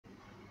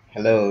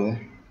Hello,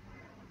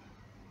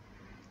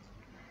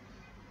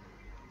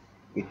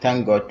 we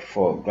thank God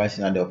for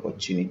granting us the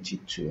opportunity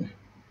to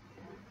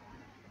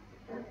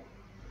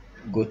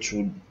go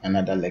through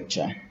another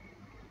lecture.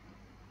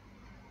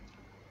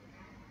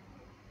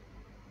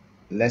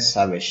 Let's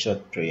have a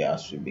short prayer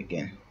as we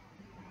begin.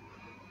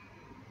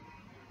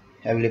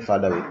 Heavenly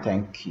Father, we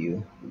thank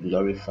you, we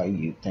glorify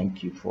you,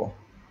 thank you for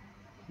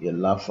your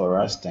love for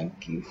us,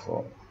 thank you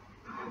for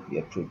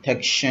your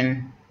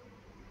protection,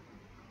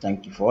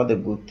 thank you for all the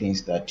good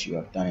things that you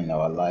have done in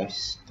our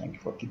lives, thank you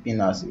for keeping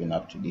us even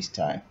up to this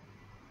time.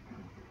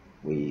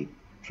 We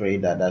pray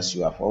that as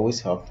you have always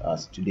helped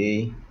us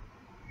today,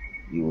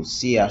 you will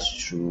see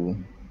us through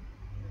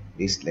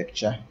this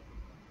lecture.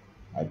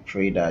 I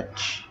pray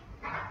that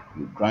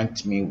you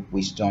grant me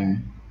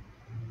wisdom,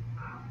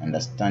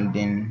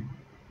 understanding,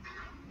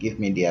 give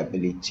me the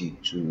ability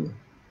to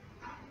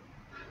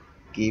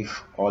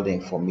give all the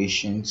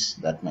informations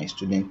that my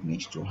student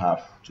needs to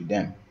have to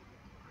them.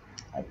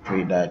 I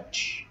pray that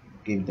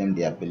give them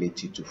the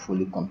ability to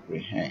fully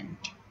comprehend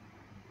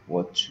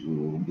what we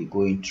will be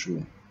going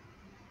through.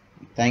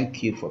 We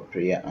thank you for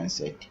prayer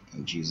answered.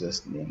 In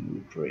Jesus' name we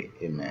pray.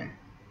 Amen.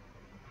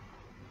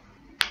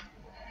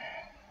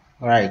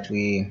 All right,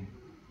 we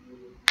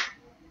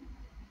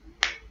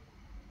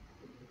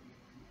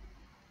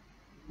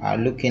are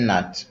looking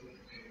at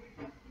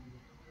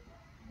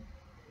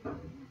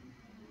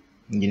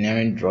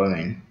engineering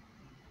drawing.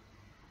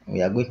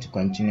 We are going to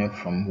continue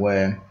from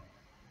where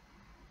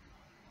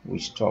we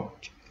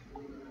stopped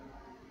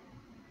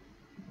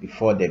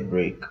before the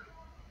break.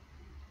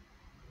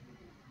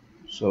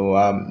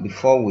 So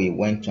before we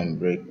went on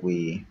break,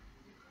 we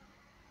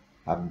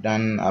have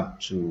done up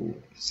to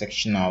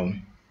sectional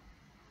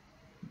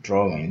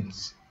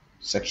drawings,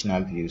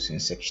 sectional views and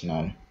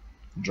sectional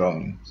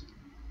drawings,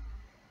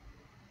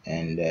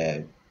 and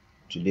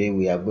today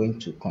we are going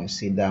to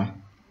consider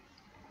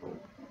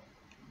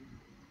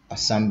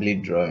assembly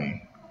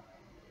drawing.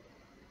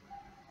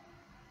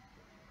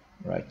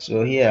 Right,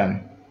 so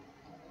here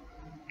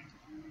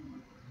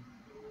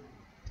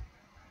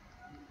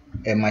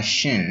a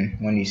machine,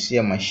 when you see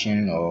a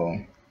machine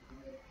or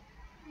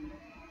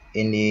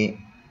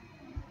any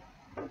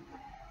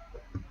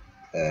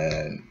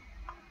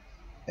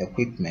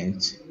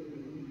equipment,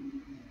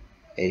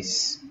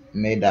 is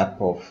made up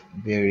of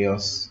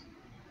various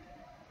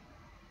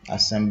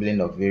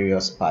assembling of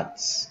various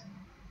parts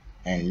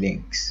and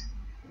links,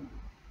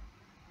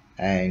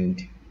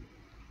 and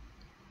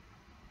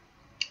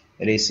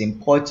it is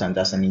important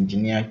as an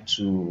engineer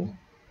to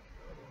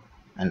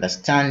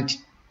understand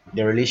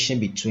the relation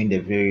between the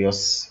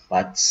various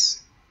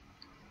parts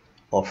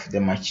of the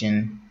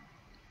machine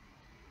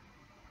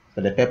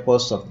for the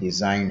purpose of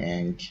design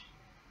and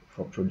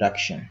for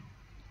production.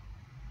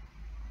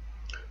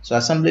 So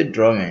assembly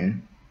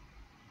drawing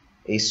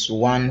is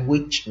one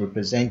which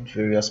represents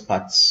various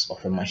parts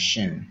of a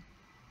machine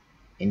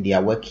in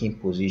their working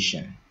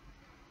position.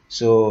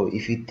 So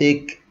if you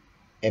take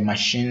a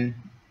machine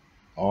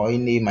or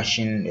any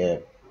machine,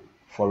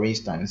 for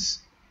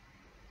instance,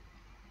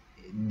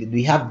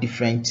 we have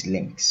different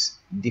links,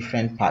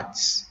 different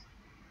parts,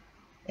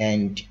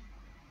 and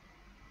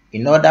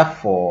in order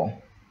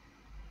for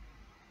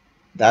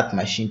that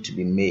machine to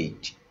be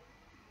made,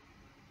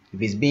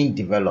 if it's being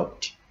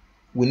developed,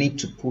 we need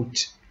to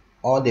put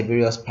all the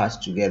various parts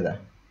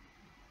together,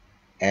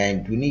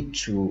 and we need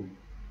to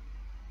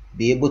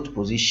be able to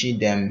position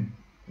them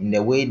in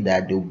a way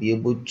that they'll be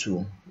able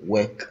to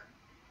work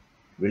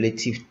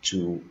relative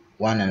to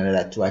one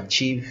another to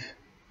achieve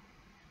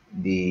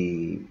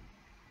the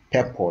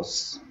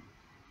purpose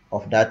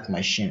of that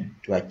machine,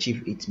 to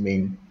achieve its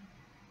main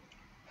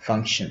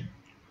function.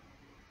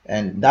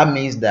 And that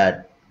means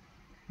that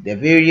the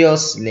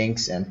various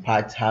links and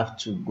parts have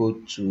to go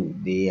to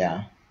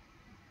their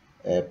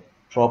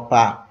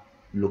proper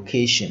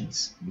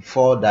locations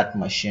before that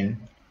machine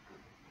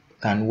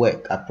can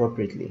work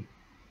appropriately.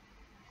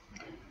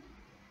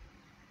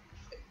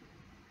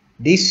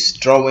 These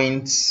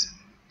drawings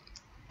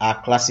are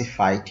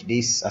classified,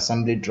 these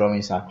assembly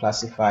drawings are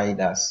classified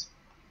as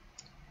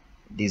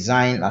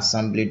design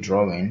assembly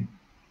drawing.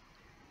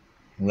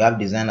 We have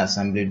design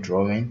assembly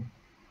drawing,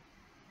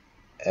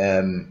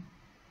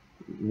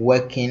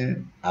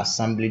 working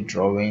assembly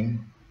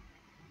drawing.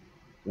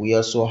 We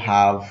also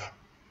have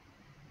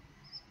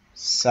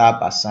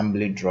sub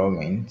assembly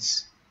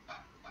drawings,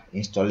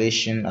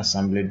 installation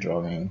assembly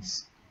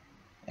drawings,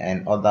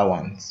 and other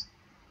ones.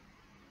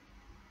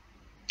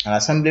 An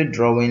assembly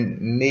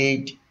drawing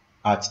made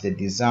at the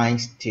design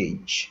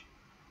stage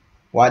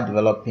while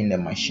developing the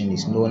machine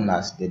is known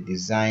as the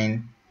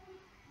design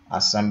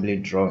assembly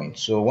drawing.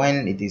 So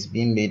when it is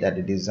being made at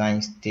the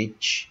design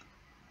stage,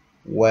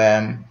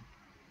 where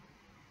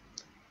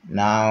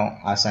now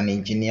as an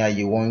engineer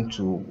you want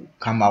to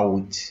come out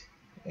with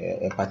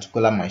a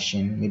particular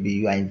machine, maybe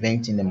you are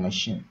inventing the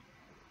machine,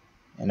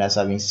 and as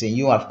I've been saying,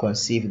 you have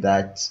conceived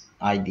that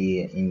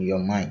idea in your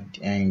mind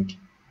and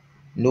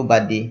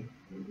nobody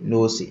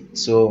knows it.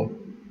 So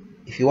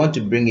if you want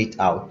to bring it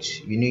out,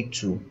 you need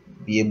to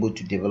be able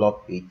to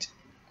develop it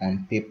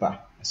on paper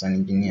as an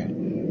engineer.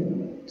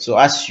 So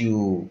as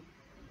you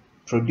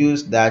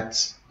produce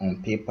that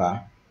on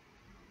paper,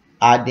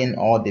 adding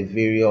all the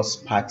various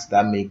parts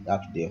that make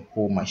up the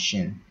whole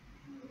machine,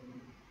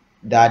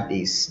 that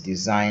is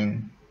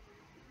design,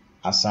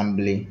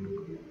 assembly,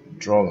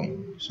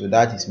 drawing. So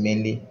that is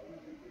mainly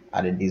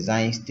at the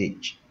design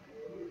stage.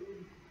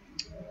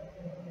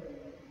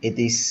 It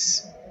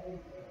is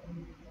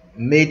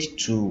made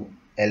to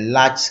a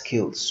large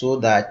scale so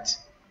that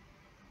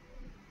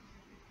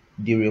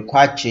the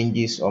required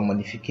changes or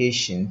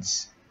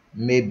modifications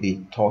may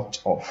be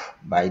thought of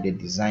by the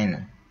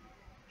designer,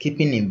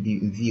 keeping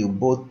in view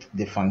both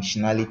the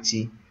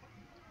functionality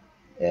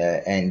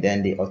and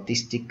then the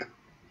artistic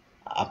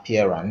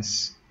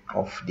appearance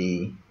of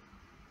the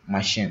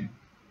machine.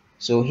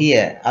 So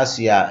here, as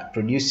we are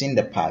producing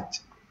the part,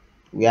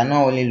 we are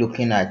not only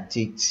looking at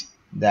it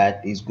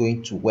that is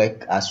going to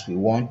work as we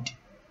want,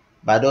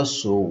 but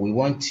also we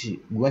want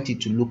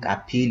it to look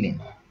appealing,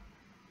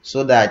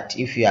 so that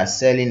if you are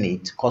selling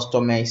it,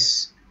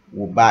 customers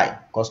will buy,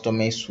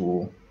 customers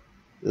will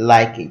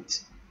like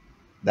it,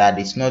 that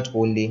it's not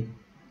only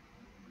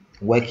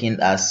working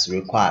as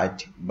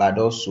required, but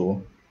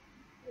also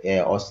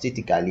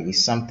aesthetically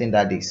is something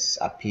that is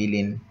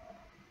appealing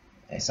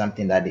and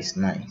something that is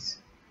nice.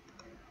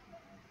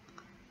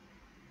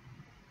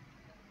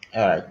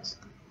 All right,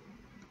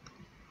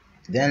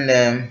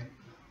 then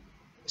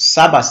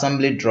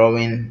sub-assembly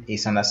drawing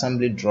is an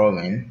assembly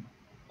drawing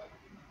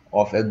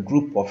of a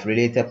group of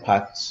related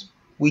parts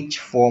which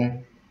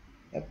form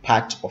a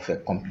part of a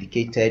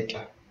complicated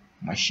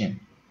machine.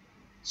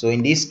 So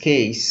in this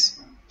case,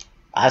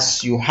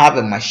 as you have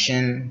a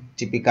machine,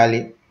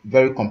 typically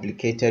very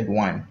complicated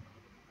one,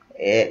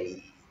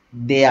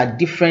 there are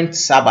different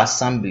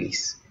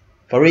sub-assemblies.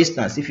 For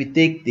instance, if you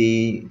take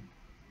the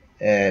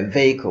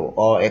vehicle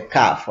or a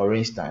car, for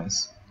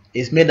instance,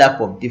 it's made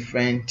up of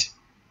different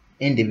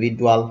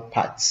individual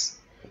parts,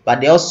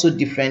 but there are also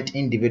different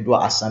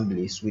individual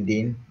assemblies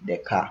within the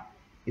car.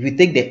 If you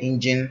take the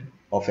engine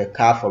of a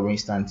car, for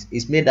instance,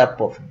 it's made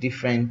up of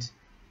different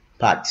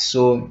parts,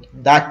 so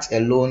that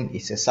alone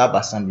is a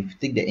sub-assembly. If you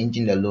take the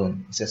engine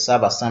alone, it's a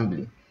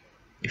sub-assembly.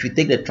 If you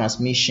take the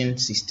transmission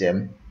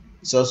system,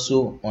 it's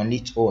also on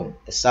its own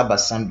a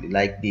sub-assembly.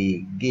 Like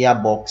the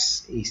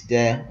gearbox is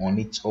there on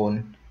its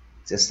own,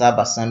 it's a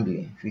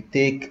sub-assembly. If you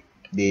take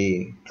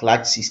the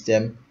clutch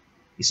system,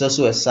 it's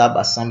also a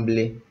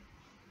sub-assembly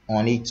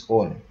on its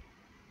own.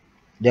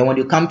 Then when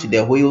you come to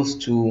the wheels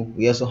too,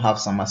 we also have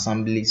some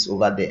assemblies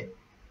over there.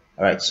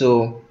 All right,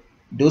 so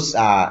those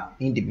are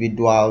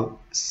individual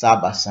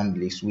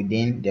sub-assemblies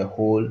within the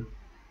whole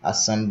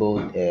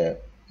assembled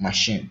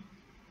machine.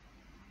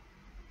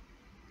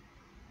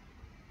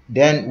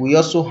 Then we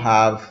also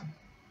have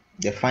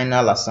the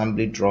final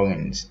assembly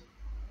drawings,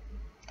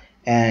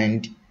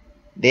 and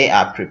they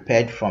are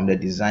prepared from the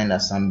design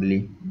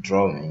assembly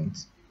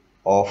drawings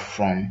or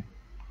from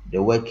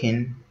the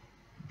working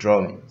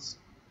drawings.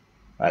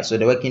 Right, so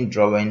the working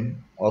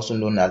drawing, also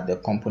known as the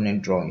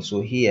component drawing.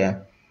 So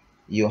here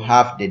you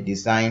have the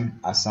design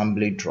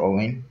assembly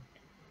drawing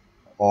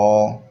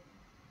or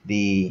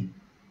the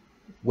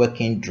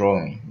working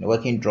drawing. The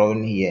working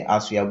drawing here,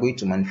 as we are going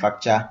to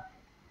manufacture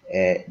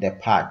the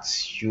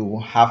parts, you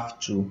have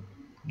to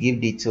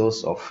give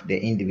details of the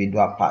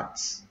individual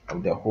parts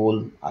of the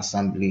whole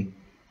assembly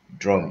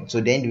drawing. So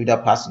the individual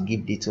parts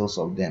give details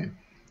of them,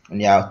 and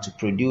you have to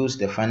produce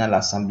the final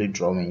assembly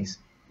drawings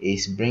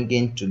is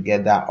bringing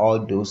together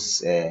all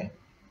those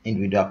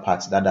individual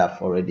parts that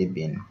have already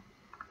been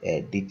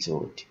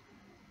detailed.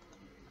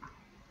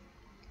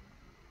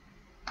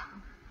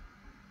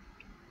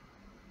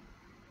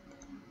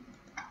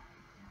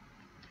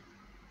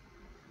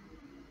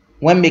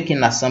 When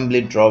making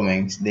assembly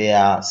drawings, there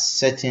are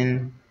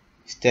certain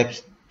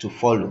steps to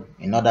follow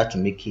in order to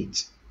make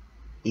it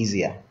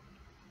easier.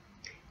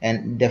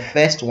 And the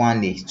first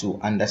one is to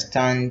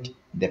understand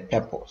the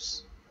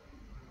purpose,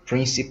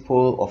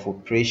 principle of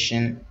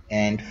operation,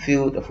 and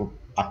field of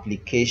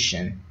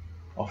application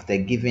of the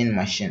given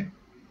machine.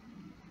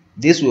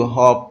 This will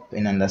help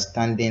in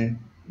understanding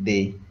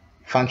the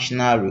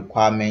functional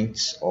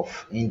requirements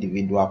of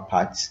individual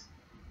parts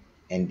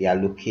and their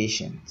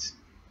locations.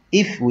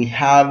 If we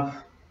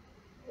have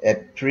a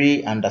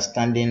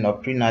pre-understanding or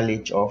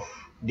pre-knowledge of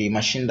the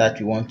machine that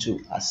we want to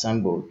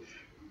assemble,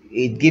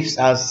 it gives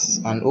us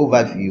an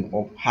overview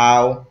of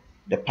how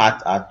the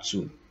parts are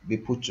to be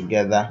put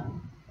together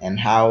and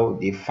how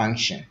they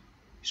function.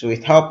 So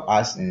it helps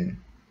us in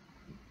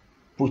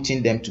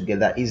putting them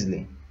together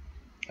easily.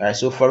 All right,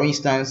 so for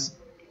instance,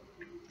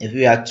 if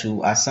we are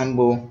to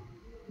assemble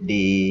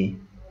the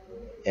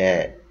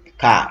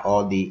car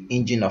or the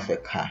engine of a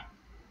car,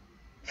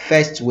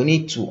 first we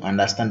need to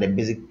understand the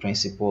basic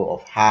principle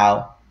of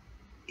how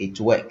it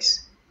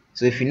works.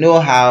 So if you know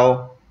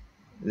how,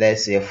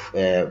 let's say,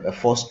 a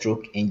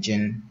four-stroke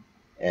engine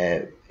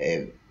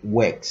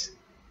works,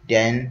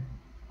 then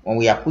when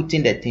we are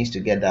putting the things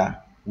together,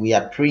 we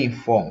are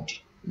pre-informed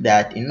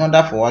that in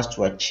order for us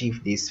to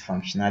achieve this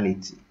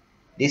functionality,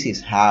 this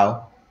is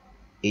how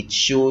it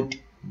should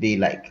be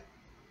like.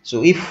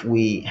 So if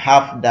we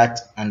have that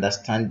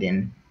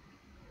understanding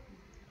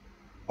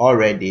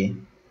already,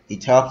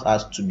 it helps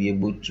us to be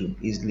able to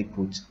easily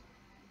put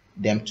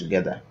them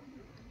together.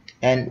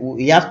 And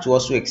we have to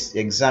also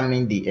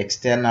examine the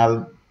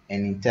external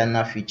and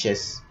internal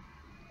features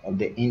of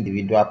the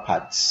individual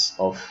parts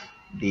of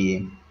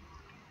the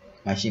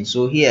machine.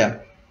 So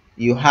here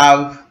you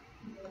have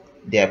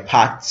their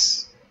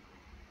parts,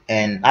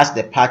 and as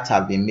the parts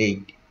have been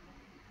made,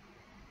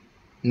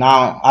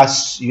 now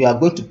as you are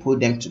going to put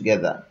them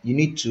together, you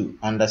need to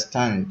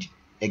understand,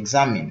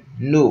 examine,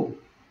 know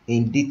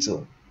in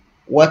detail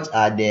what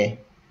are the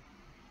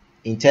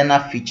internal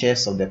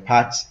features of the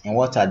part and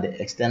what are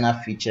the external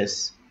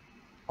features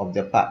of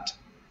the part.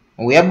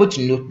 And we're able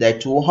to note that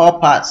it will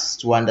help us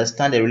to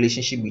understand the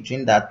relationship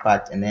between that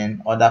part and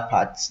then other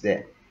parts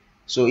there.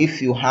 So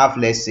if you have,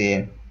 let's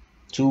say,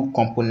 two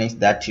components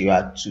that you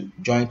are to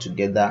join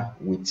together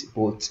with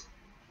both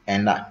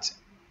and that,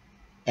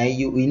 and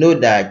you know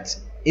that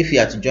if you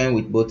are to join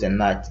with both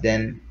and that,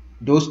 then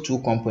those two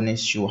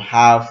components should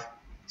have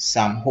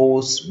some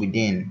holes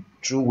within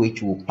through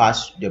which will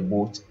pass the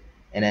bolt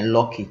and then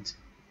lock it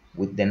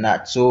with the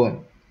nut.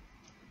 So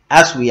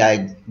as we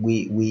are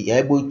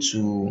able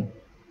to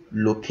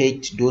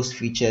locate those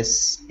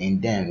features in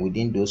them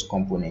within those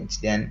components,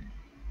 then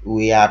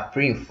we are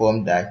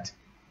pre-informed that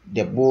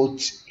the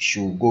bolt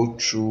should go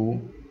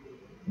through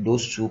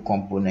those two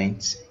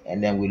components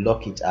and then we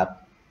lock it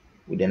up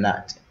with a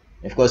nut.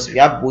 Of course, if you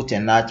have bolt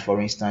and nut,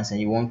 for instance,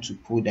 and you want to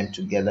put them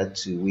together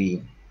to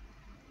we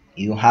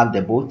you have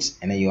the bolt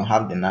and then you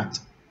have the nut.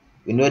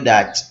 We know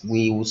that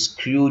we will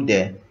screw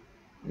the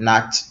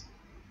nut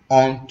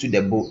onto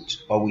the bolt,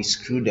 or we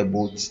screw the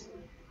bolt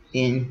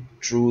in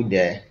through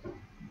the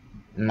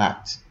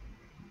nut,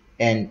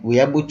 and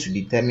we're able to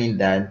determine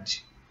that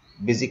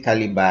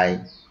basically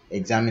by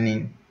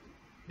examining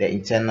the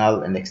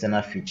internal and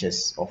external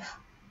features of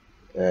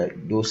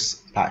those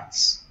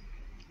parts.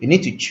 You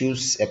need to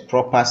choose a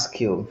proper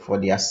scale for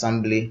the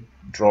assembly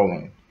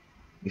drawing.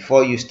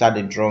 Before you start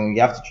the drawing,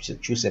 you have to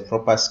choose a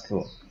proper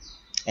scale,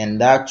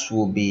 and that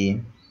will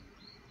be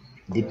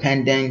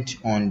dependent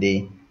on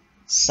the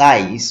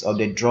size of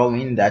the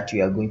drawing that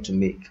you are going to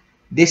make.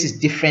 This is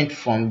different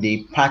from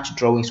the part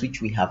drawings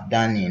which we have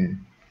done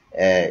in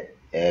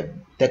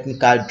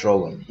technical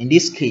drawing. In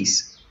this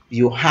case,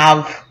 you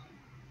have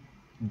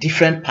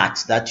different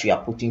parts that you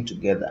are putting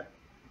together.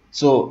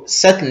 So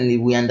certainly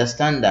we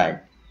understand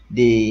that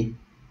the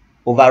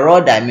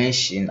overall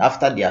dimension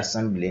after the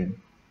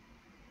assembling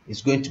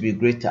is going to be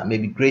greater,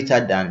 maybe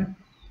greater than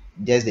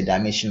just the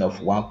dimension of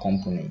one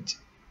component,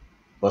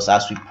 because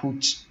as we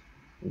put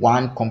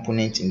one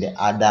component in the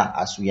other,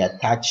 as we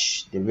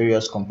attach the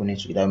various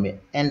components together, we may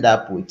end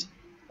up with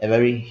a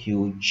very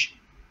huge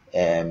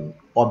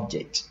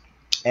object.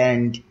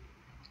 And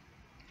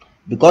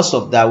because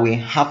of that, we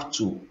have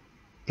to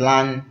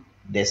plan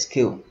the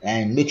scale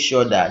and make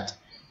sure that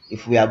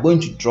if we are going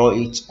to draw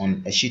it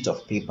on a sheet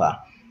of paper,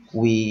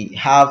 we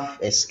have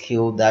a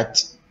scale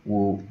that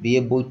will be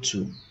able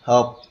to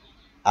help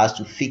us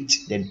to fit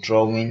the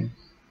drawing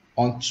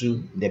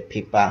onto the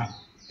paper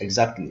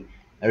exactly.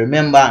 And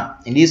remember,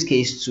 in this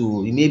case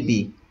too, you may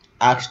be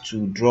asked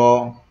to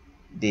draw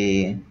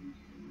the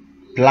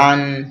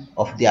plan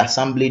of the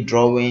assembly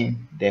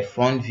drawing, the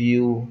front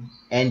view,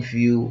 end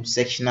view,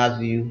 sectional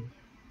view,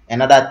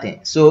 and other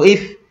things. So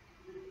if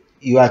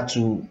you are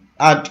to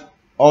add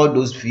all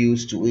those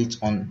views to it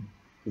on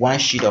one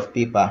sheet of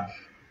paper,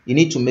 you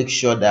need to make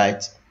sure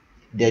that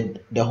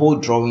the whole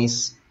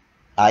drawings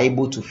are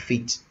able to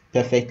fit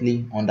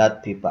perfectly on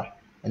that paper,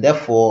 and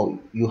therefore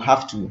you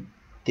have to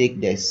take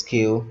the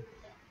scale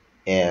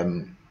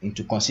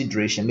into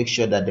consideration. Make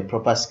sure that the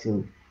proper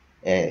scale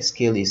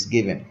is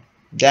given.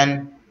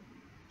 Then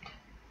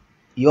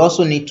you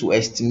also need to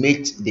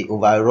estimate the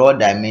overall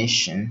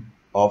dimension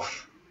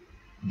of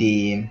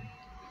the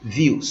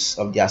views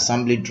of the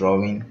assembly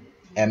drawing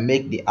and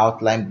make the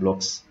outline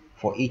blocks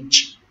for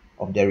each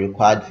of the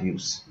required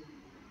views,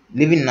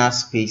 leaving enough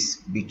space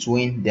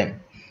between them.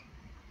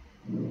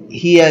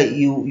 Here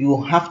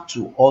you have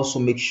to also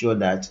make sure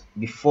that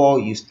before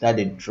you start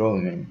the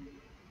drawing,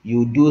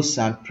 you do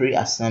some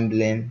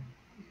pre-assembling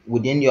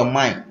within your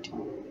mind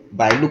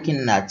by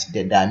looking at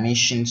the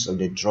dimensions of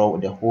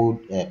the whole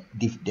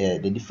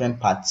the different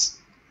parts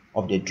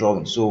of the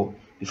drawing. So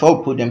before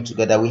we put them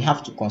together, we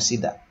have to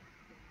consider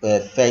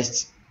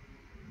first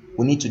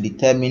we need to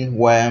determine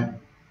where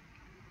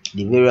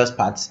the various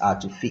parts are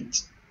to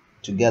fit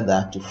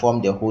together to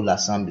form the whole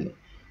assembly.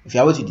 If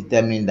you are able to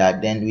determine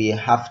that, then we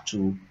have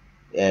to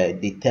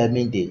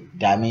determine the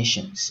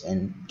dimensions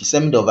and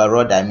determine the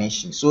overall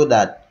dimension, so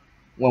that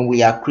when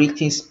we are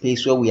creating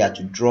space where we are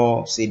to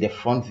draw, say, the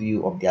front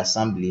view of the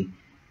assembly,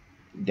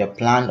 the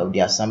plan of the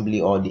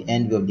assembly, or the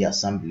end view of the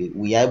assembly,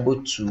 we are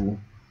able to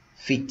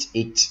fit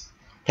it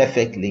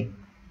perfectly.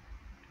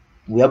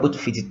 We are able to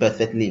fit it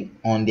perfectly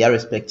on their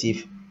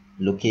respective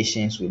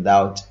locations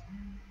without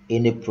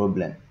any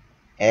problem.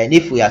 And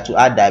if we are to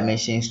add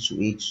dimensions to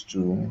it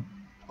too,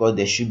 because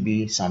there should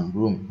be some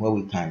room where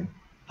we can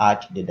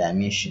add the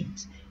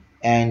dimensions.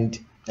 And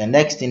The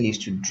next thing is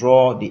to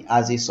draw the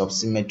axis of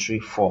symmetry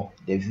for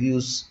the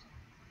views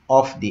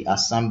of the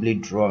assembly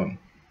drawing.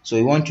 So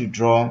you want to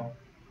draw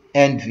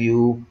end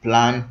view,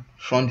 plan,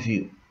 front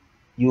view.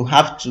 You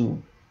have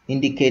to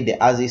indicate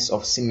the axis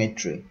of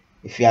symmetry.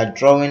 If you are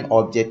drawing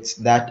objects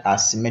that are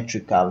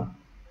symmetrical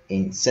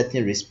in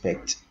certain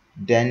respect,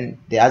 then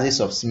the axis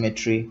of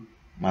symmetry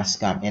must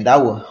come, and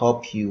that will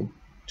help you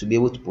to be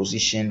able to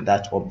position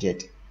that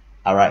object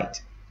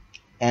alright.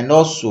 And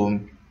also,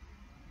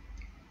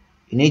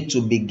 you need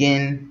to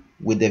begin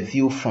with the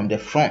view from the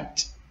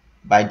front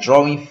by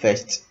drawing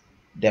first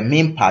the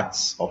main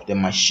parts of the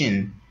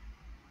machine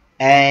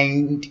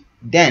and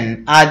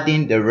then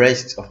adding the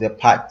rest of the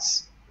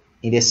parts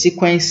in the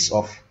sequence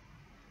of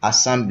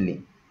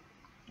assembly.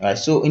 Alright,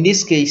 so in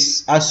this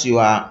case, as you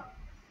are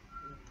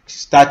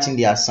starting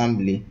the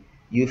assembly,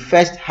 you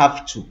first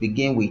have to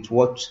begin with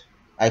what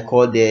I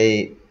call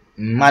the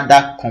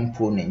mother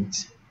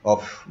component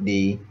of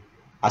the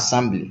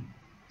assembly.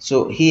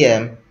 So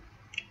here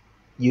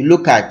you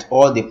look at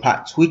all the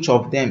parts, which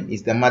of them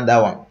is the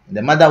mother one.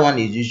 The mother one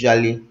is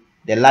usually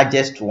the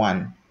largest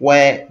one,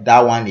 where that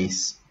one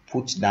is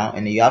put down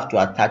and you have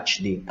to attach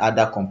the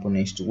other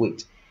components to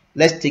it.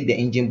 Let's take the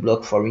engine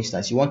block for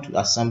instance. You want to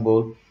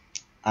assemble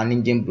an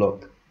engine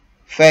block.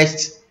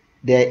 First,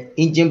 the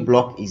engine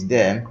block is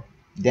there,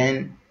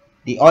 then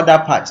the other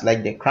parts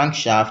like the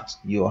crankshaft,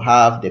 you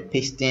have the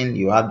piston,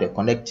 you have the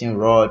connecting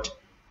rod,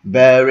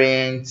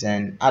 bearings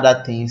and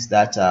other things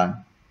that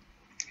are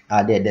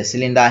the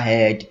cylinder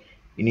head.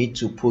 You need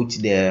to put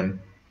the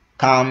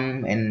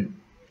camshaft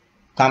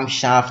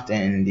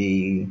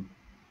and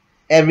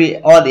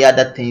all the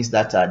other things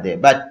that are there.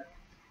 But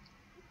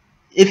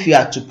if you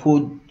are to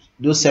put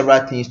those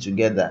several things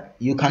together,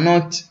 you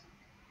cannot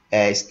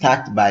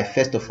start by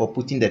first of all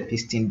putting the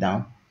piston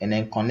down and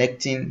then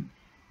connecting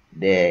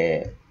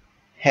the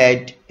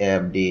head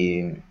of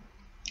the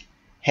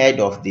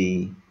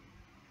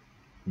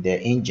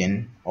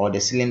engine or the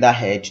cylinder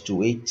head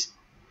to it.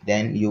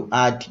 Then you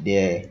add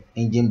the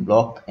engine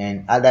block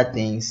and other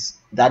things.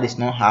 That is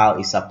not how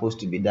it's supposed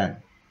to be done.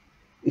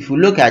 If we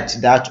look at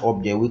that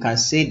object, we can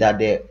say that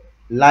the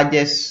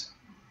largest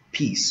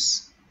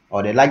piece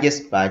or the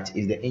largest part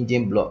is the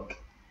engine block,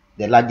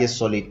 the largest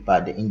solid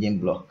part, the engine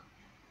block.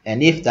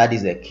 And if that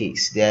is the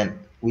case,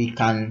 then we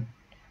can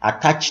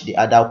attach the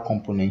other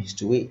components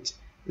to it.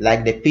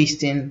 Like the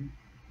piston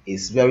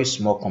is very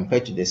small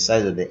compared to the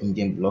size of the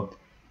engine block.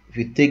 If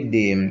you take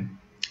the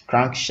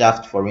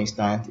crankshaft for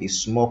instance,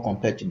 is small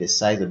compared to the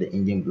size of the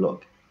engine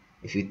block.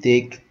 If you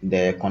take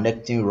the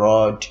connecting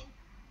rod,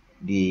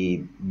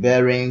 the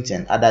bearings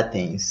and other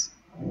things,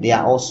 they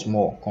are all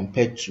small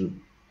compared to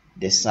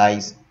the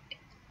size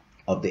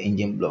of the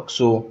engine block.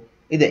 So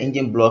if the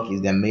engine block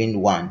is the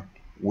main one,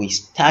 we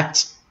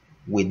start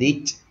with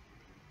it,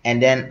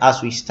 and then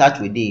as we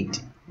start with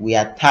it, we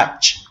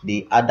attach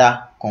the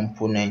other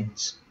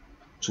components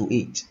to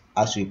it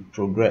as we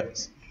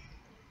progress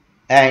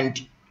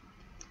and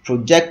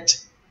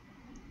project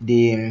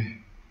the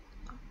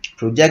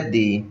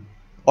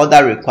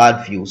other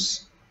required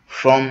views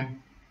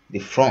from the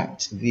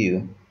front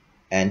view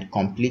and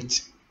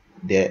complete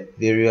the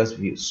various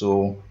views.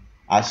 So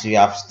as you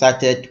have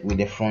started with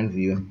the front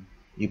view,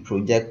 you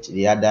project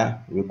the other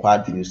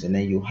required views and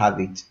then you have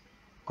it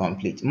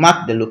complete.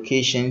 Mark the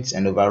locations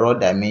and overall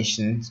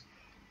dimensions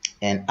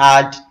and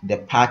add the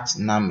part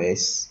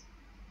numbers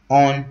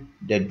on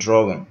the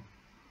drawing.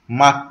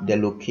 Mark the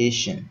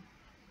location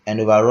and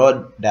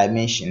overall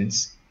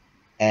dimensions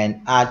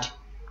and add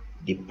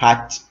the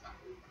part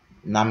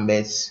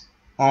numbers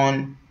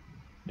on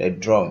the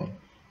drawing.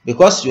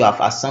 Because you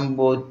have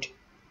assembled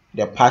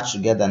the parts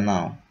together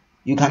now,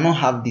 you cannot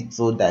have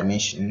detailed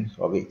dimensions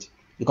of it.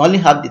 You can only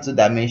have detailed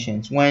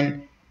dimensions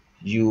when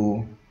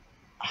you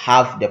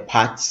have the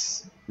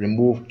parts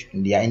removed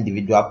in their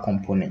individual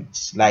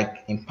components,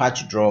 like in part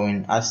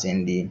drawing, as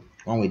in the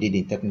one we did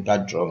in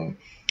technical drawing.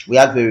 We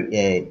have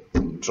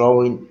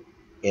drawing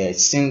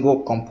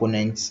single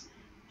components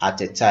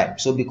at a time.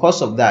 So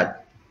because of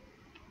that,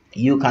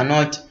 you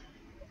cannot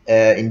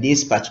in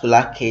this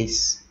particular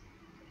case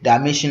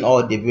dimension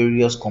all the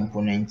various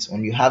components.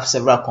 When you have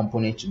several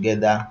components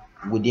together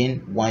within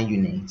one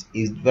unit,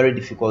 it's very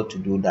difficult to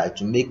do that,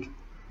 to make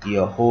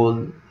your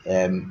whole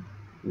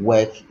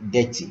work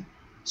dirty.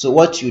 So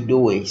what you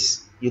do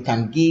is you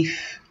can give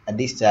at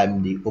this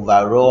time the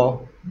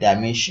overall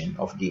dimension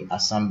of the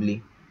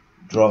assembly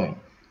drawing.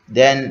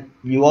 Then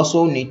you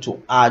also need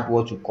to add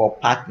what you call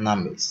part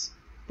numbers,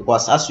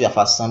 because as you have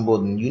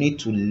assembled, you need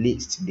to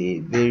list the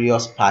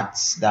various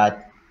parts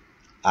that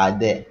are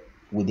there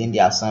within the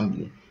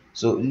assembly.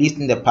 So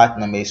listing the part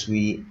numbers,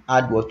 we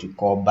add what we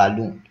call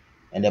balloon,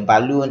 and the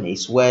balloon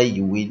is where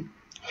you will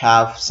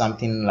have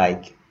something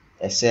like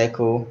a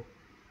circle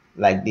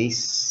like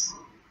this,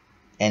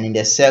 and in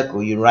the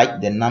circle you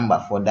write the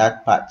number for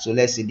that part. So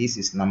let's say this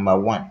is number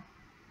 1.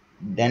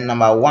 Then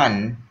number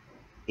 1,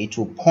 it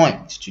will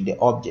point to the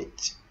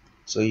object.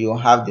 So you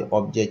have the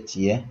object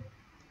here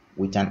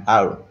with an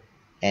arrow,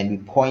 and we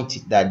point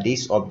it that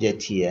this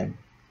object here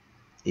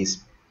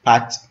is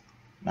part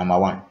number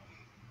 1.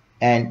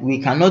 and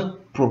we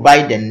cannot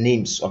provide the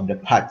names of the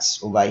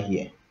parts over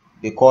here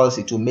because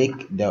it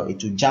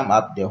will jam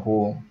up the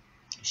whole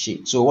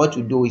sheet. So what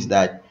we do is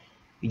that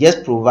we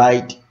just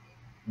provide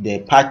the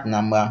part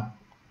number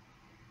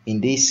in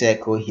this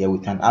circle here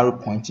with an arrow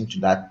pointing to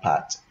that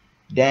part.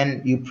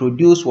 Then you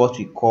produce what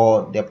we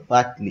call the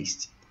part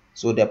list.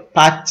 So the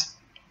part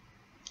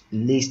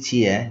list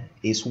here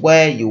is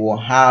where you will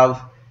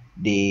have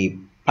the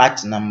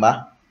part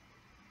number,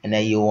 and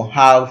then you will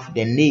have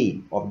the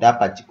name of that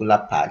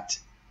particular part.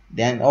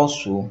 Then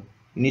also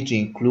you need to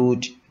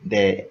include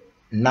the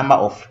number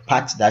of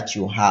parts that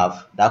you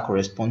have that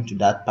correspond to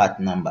that part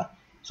number.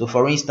 So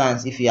for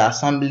instance, if you are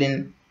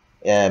assembling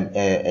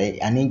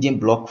an engine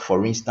block,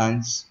 for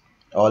instance,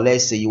 or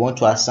let's say you want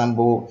to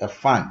assemble a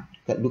fan,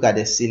 look at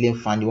the ceiling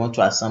fan, you want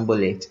to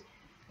assemble it.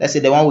 Let's say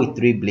the one with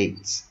 3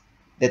 blades.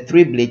 The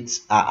 3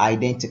 blades are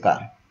identical,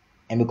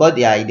 and because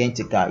they are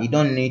identical, you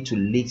don't need to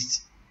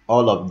list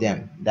all of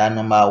them. That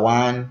number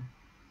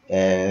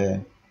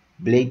 1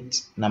 blade,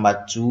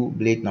 number 2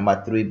 blade,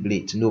 number 3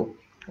 blade. No,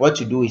 what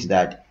you do is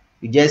that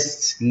you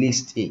just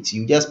list it.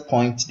 You just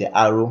point the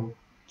arrow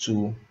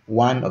to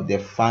one of the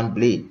fan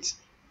blades,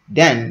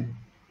 then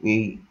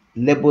we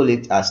label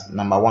it as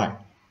number 1.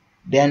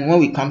 Then when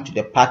we come to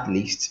the part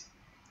list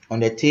on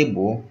the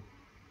table,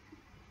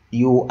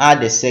 you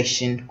add a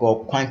section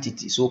called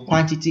quantity. So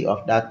quantity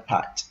of that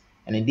part,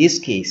 and in this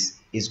case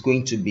is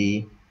going to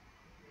be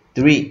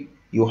 3.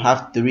 You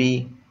have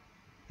 3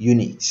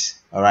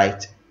 units, all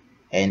right,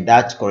 and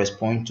that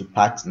corresponds to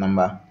part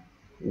number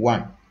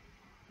 1.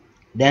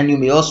 Then you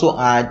may also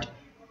add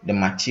the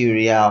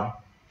material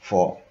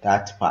for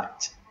that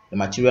part, the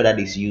material that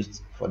is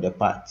used for the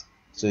part.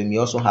 So you may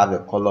also have a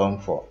column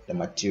for the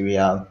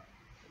material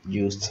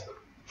used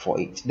for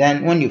it.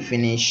 Then when you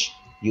finish,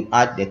 you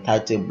add the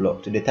title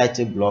block. So the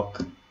title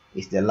block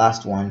is the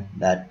last one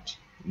that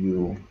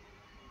you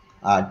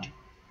add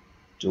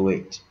to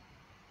it.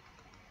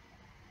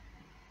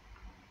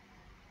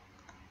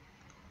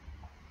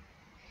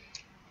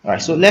 All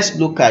right, so let's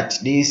look at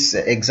this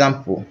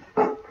example.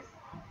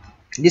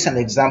 This is an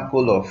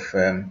example of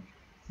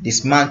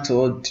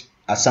dismantled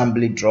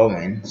assembly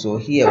drawing. So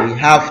here we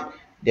have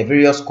the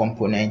various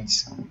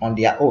components on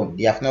their own.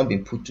 They have not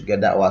been put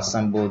together or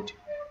assembled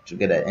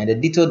together, and the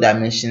detailed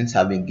dimensions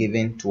have been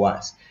given to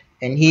us.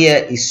 And here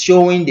is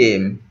showing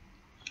the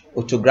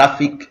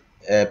orthographic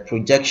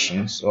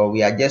projections, or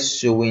we are just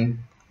showing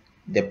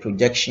the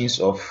projections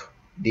of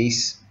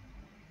this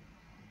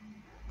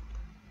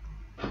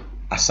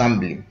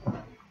assembly.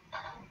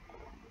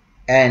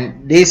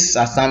 And this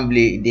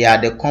assembly, they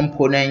are the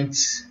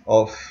components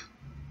of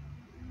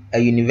a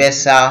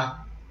universal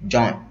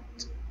joint.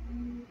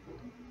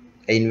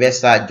 A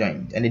universal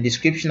joint, and the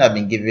description have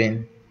been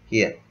given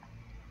here.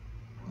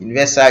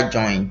 Universal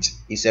joint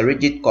is a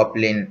rigid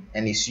coupling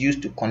and is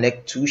used to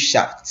connect 2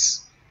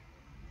 shafts.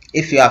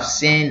 If you have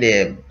seen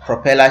the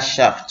propeller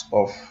shaft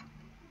of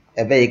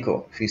a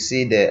vehicle, if you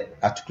see the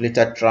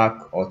articulated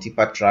truck or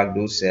tipper truck,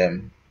 those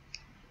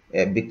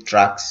big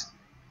trucks,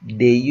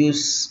 they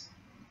use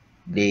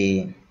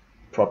the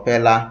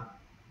propeller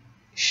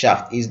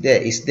shaft. Is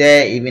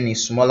there even in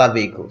smaller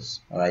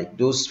vehicles, all right,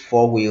 those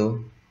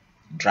 4-wheel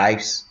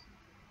drives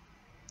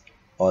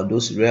or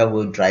those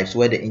rear-wheel drives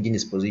where the engine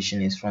is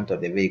positioned in front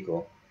of the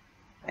vehicle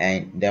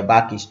and the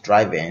back is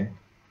driving.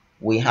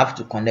 We have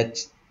to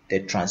connect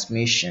the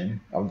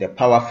transmission of the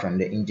power from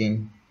the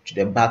engine to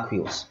the back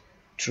wheels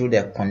through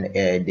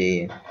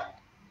the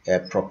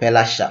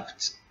propeller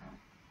shaft.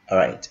 All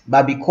right,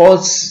 but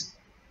because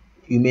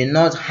you may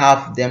not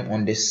have them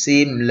on the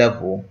same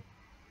level,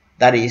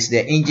 that is,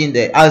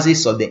 the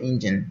axis of the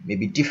engine may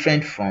be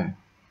different from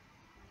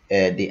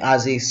the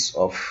axis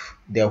of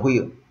the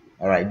wheel.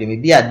 All right, they may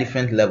be at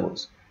different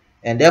levels,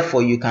 and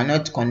therefore you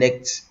cannot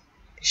connect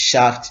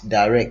shaft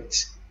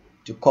direct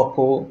to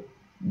couple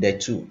the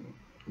two.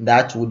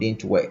 That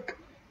wouldn't work.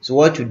 So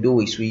what we do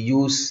is we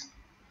use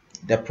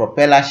the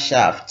propeller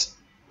shaft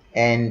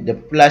and the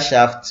propeller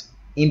shaft,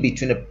 in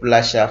between the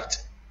propeller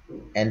shaft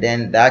and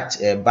then that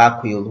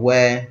back wheel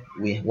where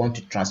we want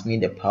to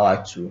transmit the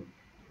power to,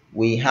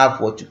 we have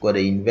what we call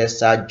the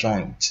universal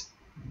joint,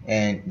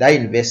 and that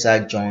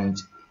universal joint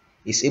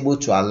is able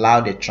to allow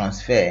the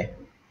transfer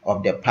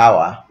of the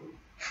power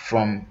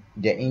from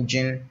the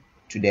engine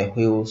to the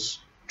wheels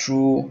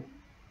through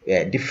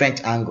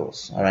different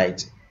angles. All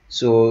right,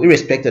 so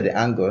irrespective of the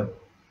angle,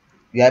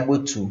 we are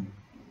able to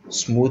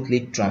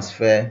smoothly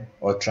transfer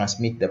or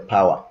transmit the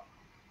power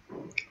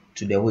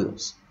to the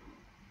wheels.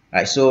 All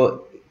right,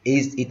 so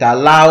it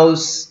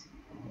allows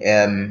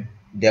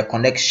the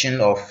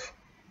connection of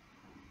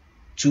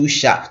 2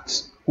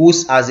 shafts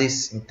whose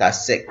axes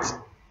intersect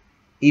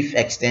if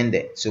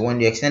extended. So when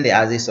you extend the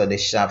axis of the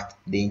shaft,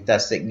 they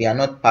intersect, they are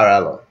not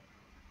parallel.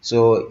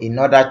 So in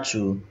order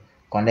to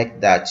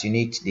connect that, you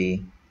need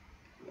the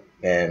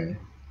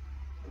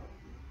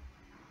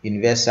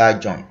universal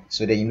joint.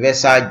 So the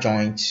universal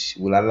joint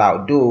will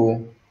allow,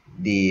 though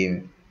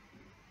the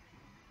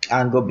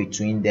angle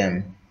between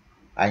them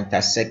are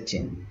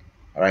intersecting,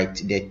 all right,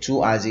 the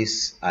 2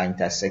 axes are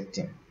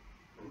intersecting.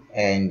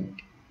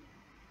 and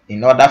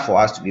in order for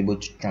us to be able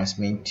to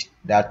transmit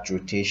that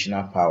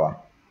rotational power,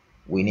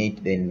 we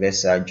need the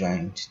inversor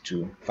joint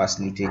to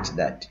facilitate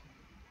that.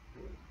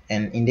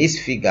 And in this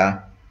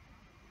figure,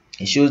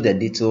 it shows the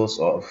details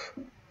of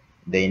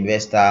the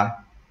inversor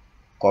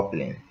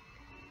coupling.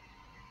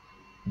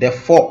 The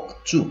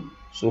fork 2.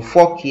 So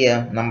fork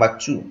here, number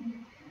 2.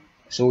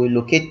 So we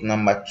locate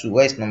number 2.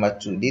 Where is number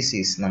 2? This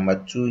is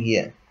number 2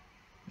 here.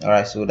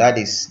 Alright, so that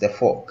is the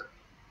fork.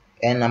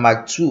 And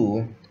number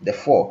 2, the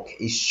fork,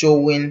 is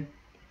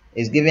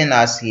giving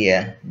us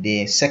here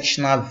the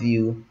sectional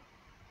view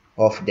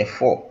of the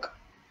fork.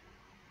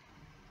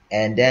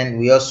 And then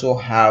we also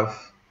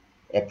have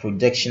a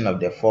projection of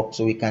the fork.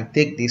 So we can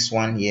take this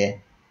one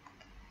here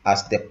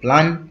as the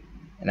plan,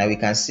 and then we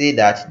can say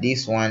that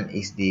this one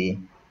is the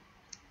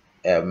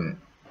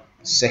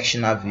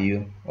sectional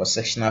view or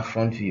sectional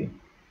front view.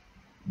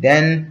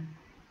 Then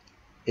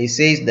it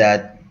says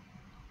that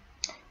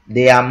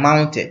they are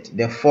mounted,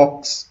 the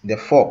forks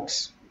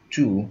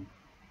 2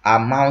 are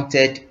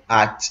mounted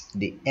at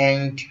the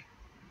end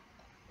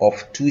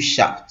of 2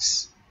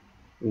 shafts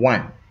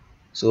 1.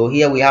 So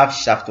here we have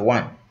shaft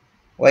 1.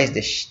 Where is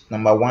the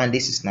number 1?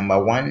 This is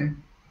number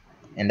 1,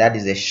 and that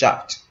is the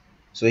shaft.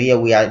 So here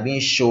we are being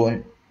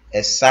shown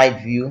a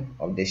side view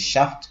of the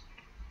shaft,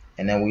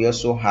 and then we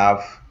also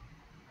have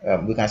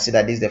we can see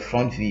that this is the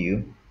front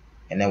view,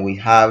 and then we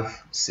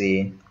have,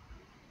 say,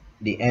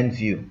 the end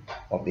view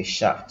of the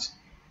shaft.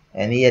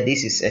 And here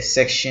this is a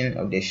section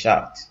of the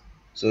shaft.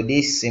 So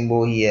this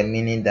symbol here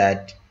meaning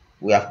that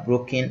we have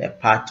broken a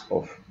part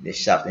of the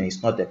shaft and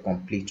it's not a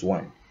complete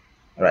one.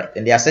 Alright,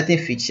 and there are certain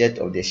features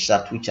of the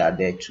shaft which are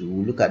there too.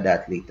 We'll look at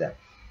that later.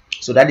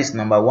 So that is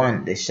number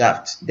 1, the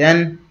shaft.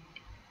 Then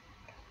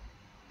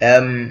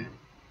and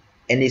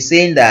it's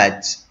saying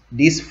that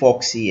these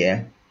forks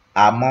here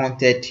are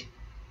mounted,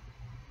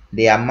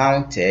 they are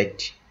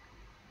mounted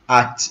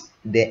at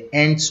the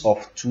ends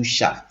of 2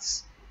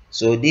 shafts.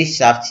 So this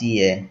shaft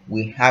here,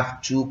 we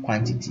have 2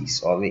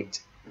 quantities of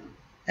it,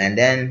 and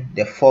then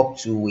the fork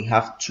 2, we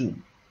have 2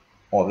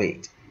 of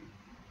it.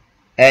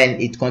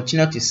 And it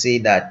continued to say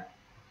that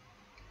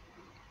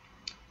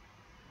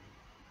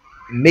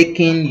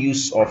making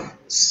use of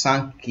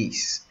sunk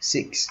keys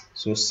 6.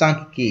 So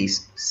sunk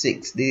keys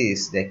 6, this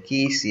is the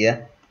keys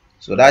here.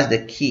 So that's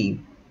the key,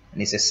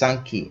 and it's a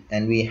sunk key,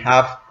 and we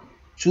have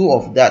 2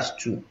 of that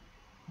too,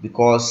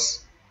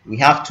 because we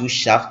have 2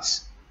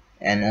 shafts,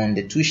 and on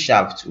the 2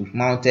 shafts we've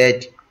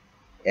mounted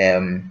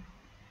 1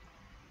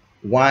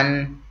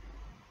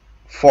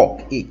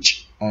 fork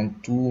each on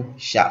 2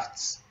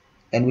 shafts,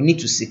 and we need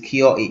to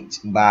secure it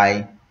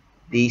by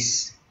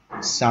these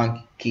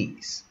sunk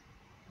keys.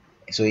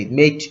 So it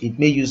made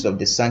use of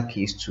the sunk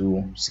keys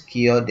to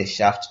secure the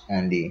shaft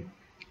on the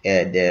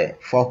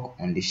fork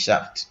on the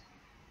shaft.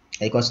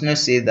 I continue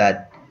to say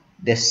that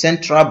the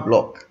central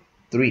block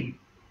 3,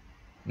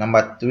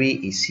 number 3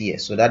 is here.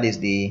 So that is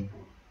the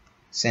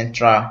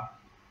central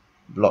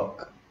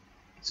block.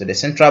 So the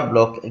central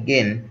block,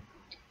 again,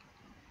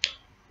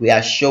 we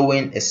are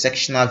showing a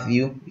sectional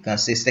view. You can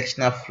say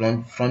sectional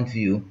front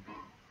view,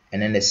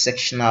 and then the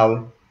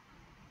sectional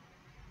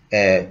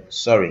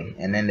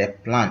and then the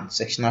plan,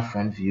 sectional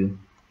front view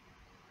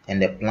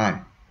and the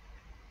plan.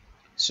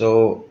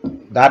 So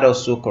that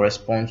also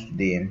corresponds to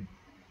the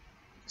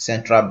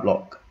central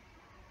block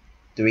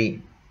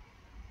 3,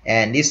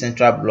 and this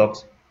central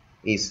block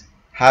is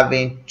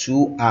having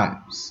 2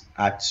 arms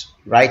at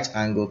right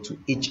angle to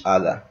each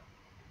other.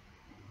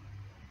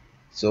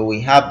 So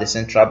we have the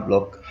central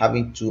block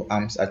having 2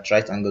 arms at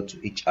right angle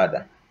to each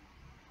other.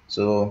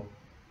 So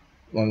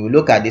when we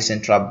look at this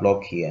central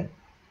block here,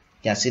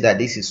 you can see that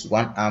this is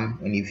 1 arm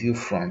when you view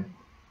from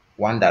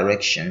one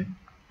direction.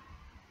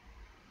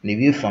 When you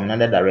view from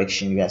another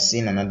direction, you are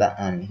seeing another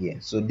arm here.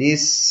 So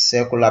this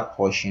circular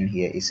portion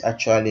here is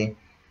actually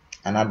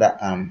another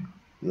arm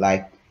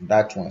like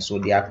that one. So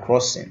they are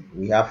crossing.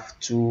 We have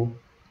 2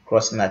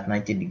 crossing at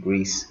 90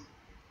 degrees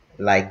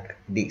like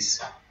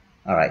this.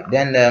 All right,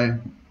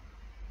 then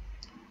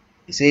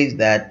it says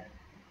that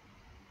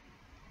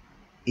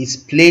it's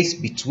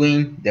placed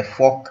between the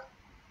fork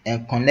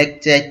and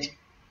connected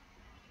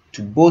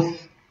to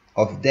both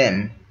of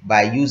them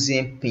by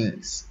using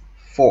pins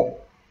 4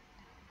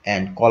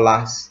 and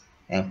collars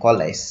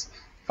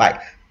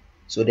 5.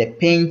 So the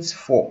pins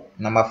 4,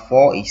 number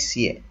 4 is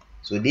here.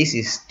 So this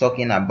is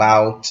talking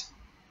about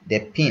the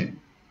pin.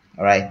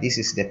 All right, this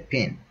is the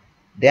pin.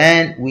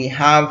 Then we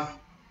have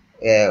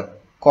a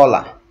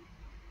collar,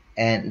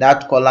 and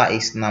that collar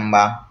is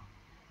number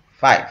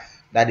 5.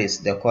 That is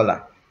the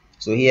collar.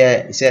 So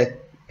here it says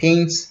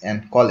pins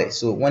and collars.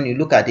 So when you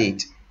look at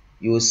it,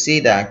 you will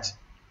see that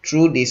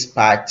through this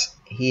part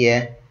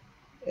here,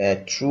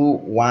 through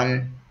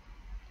one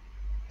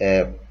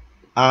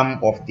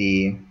arm of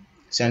the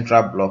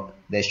central block,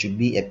 there should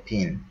be a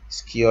pin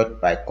secured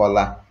by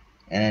collar,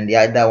 and then the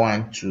other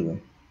one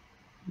to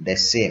the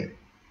same.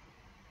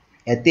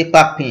 A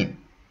taper pin,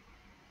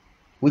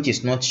 which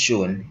is not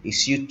shown,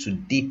 is used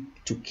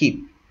to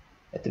keep.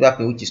 A taper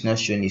pin which is not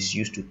shown is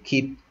used to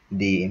keep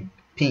the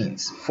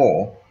pins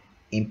 4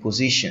 in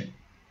position.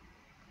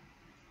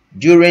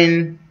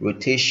 During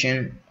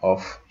rotation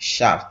of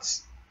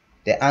shafts,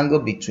 the angle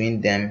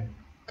between them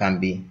can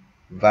be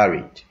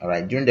varied. All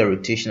right, during the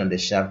rotation of the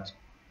shaft,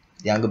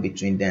 the angle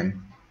between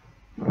them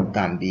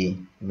can be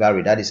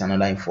varied. That is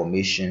another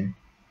information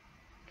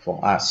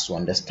for us to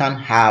understand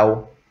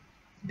how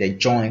the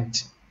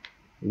joint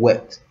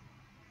works.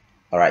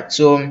 All right,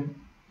 so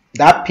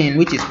that pin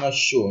which is not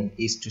shown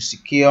is to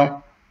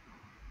secure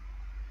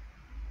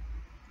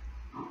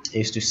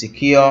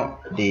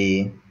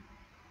the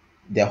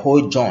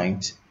whole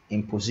joint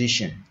in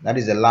position. That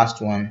is the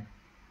last one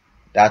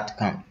that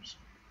comes.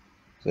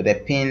 So the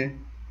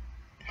pin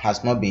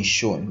has not been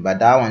shown, but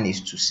that one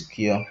is to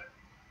secure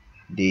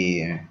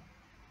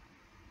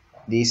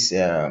this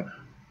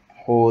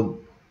whole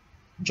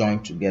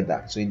joint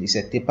together. So it is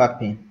a taper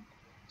pin.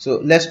 So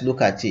let's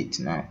look at it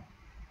now.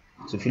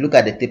 So if you look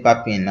at the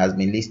taper pin has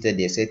been listed,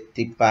 they say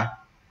taper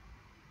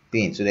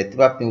pin. So the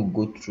taper pin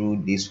will go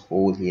through this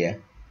hole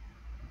here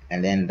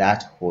and then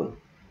that hole.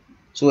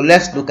 So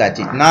let's look at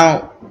it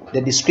now.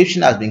 The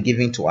description has been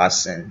given to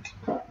us and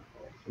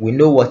we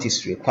know what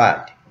is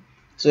required.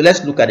 So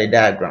let's look at the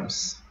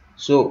diagrams.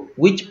 So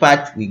which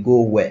part we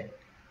go where?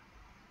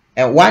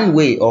 And one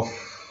way of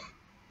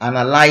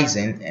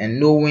analyzing and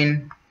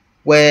knowing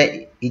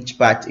where each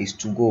part is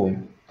to go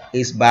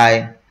is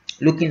by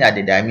looking at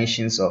the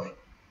dimensions of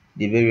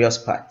the various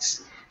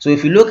parts. So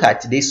if you look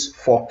at this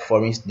fork,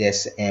 for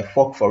instance,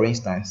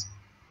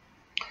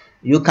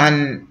 you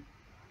can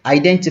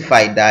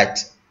identify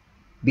that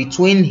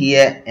between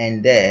here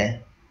and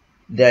there,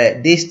 the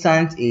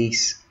distance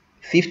is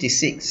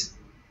 56.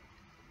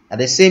 At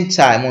the same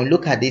time, when we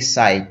look at this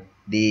side,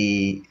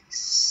 the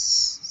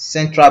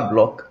central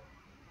block,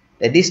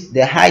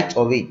 the height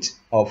of it,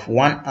 of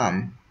one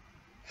arm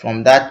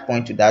from that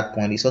point to that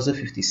point, is also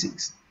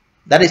 56.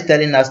 That is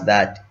telling us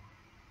that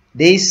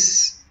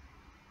this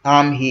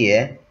arm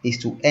here is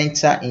to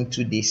enter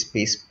into this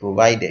space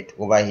provided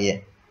over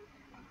here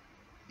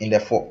in the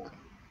fork.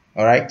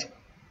 All right.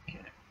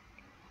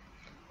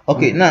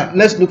 Okay, now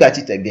let's look at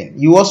it again.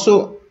 You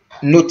also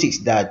notice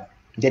that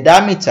the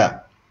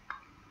diameter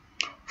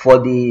for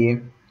the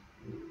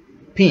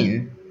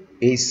pin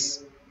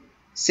is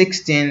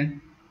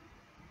 16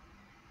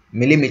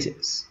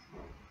 millimeters,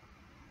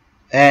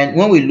 and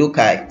when we look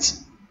at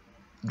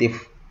the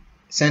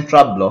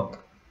central block,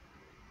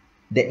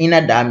 the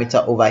inner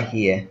diameter over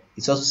here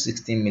is also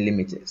 16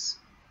 millimeters.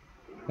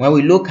 When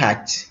we look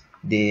at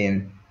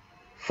the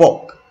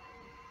fork,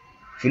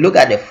 if you look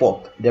at the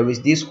fork, there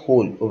is this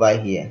hole over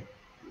here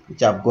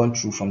which I've gone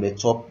through from the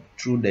top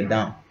through the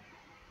down,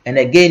 and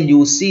again you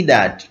will see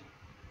that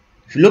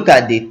if you look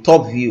at the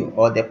top view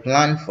or the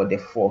plan for the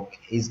fork,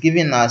 it's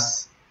giving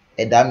us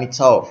a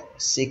diameter of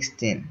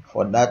 16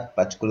 for that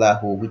particular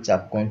hole which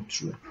I've gone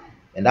through,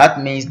 and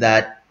that means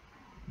that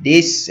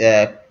this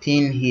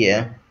pin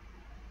here,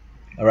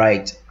 all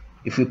right,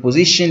 if we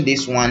position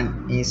this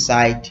one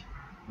inside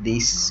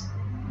this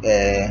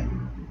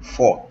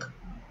fork,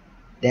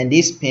 then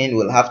this pin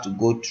will have to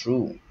go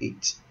through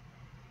it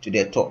to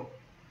the top.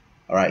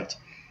 All right,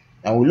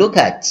 now we look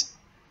at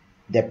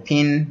the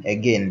pin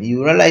again.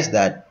 You realize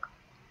that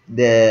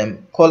the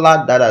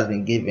collar that has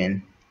been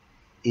given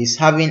is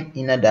having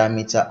inner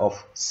diameter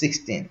of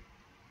 16,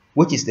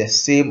 which is the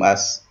same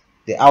as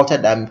the outer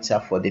diameter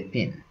for the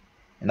pin,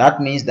 and that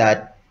means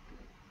that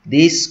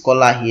this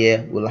collar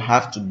here will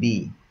have to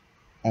be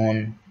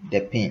on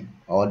the pin,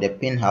 or the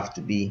pin have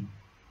to be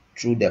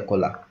through the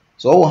collar.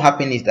 So what will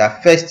happen is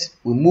that first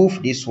we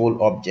move this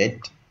whole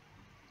object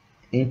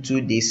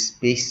into this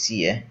space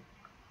here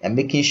and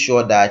making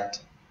sure that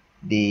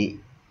the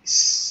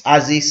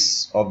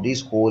axis of this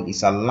hole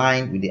is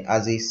aligned with the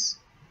axis,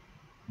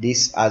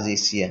 this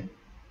axis here.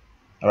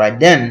 All right,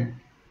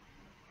 then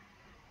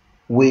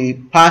we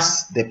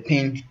pass the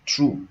pin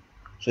through.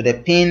 So the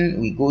pin,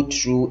 we go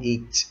through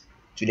it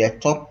to the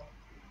top,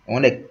 and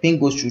when the pin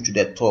goes through to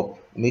the top,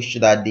 make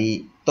sure that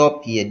the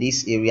top here,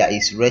 this area,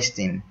 is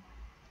resting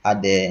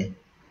at the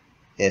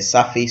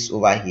surface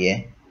over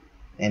here,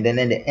 and then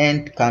the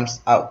end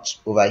comes out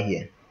over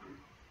here.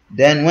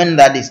 Then when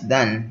that is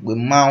done, we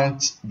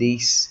mount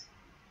this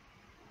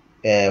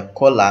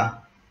collar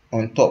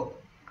on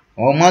top.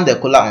 When we mount the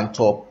collar on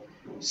top,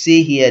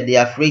 see here they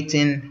have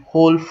written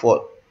hole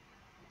for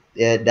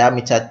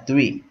diameter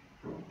 3,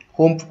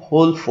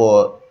 hole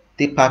for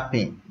taper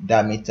pin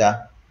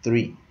diameter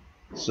 3.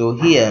 So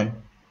here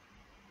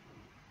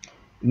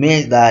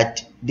means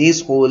that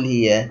this hole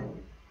here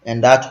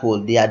and that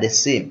hole, they are the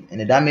same, and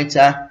the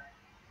diameter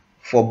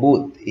for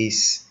both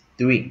is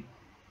 3.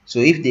 So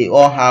if they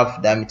all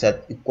have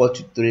diameter equal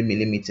to 3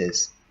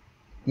 millimeters,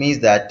 means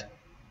that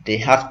they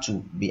have to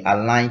be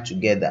aligned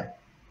together.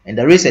 And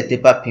there is a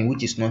taper pin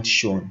which is not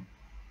shown,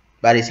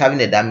 but it's having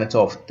a diameter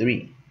of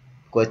 3,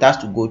 because it has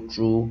to go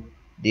through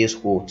this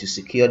hole to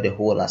secure the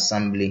whole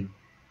assembly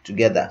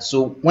together.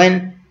 So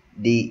when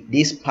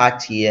this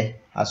part here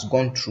has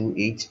gone through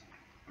it,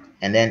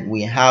 and then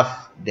we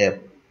have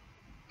the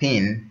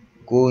pin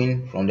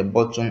going from the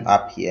bottom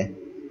up here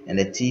and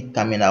the teeth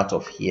coming out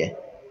of here,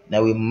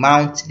 Now we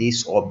mount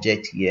this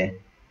object here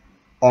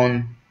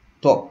on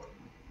top.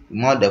 We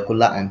mount the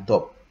cooler on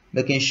top,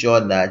 making sure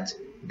that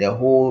the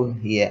hole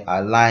here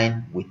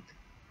align with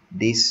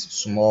this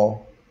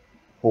small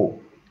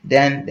hole.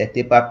 Then the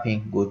taper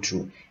pin go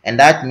through, and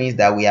that means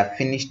that we have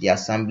finished the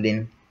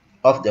assembling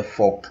of the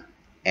fork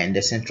and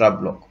the central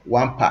block,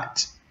 one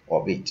part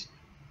of it.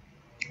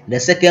 The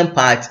second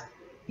part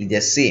is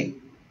the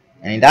same,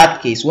 and in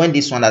that case, when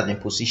this one has been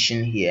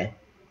positioned here,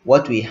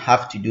 what we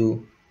have to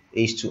do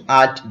is to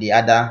add the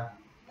other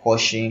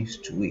portions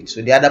to it.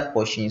 So the other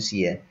portions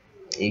here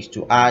is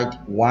to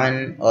add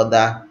one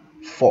other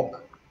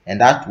fork,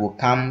 and that will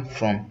come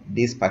from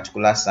this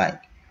particular side.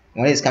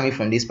 When it's coming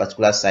from this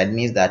particular side,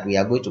 means that we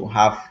are going to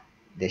have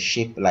the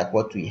shape like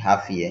what we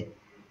have here,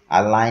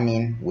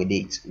 aligning with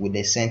it, with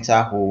the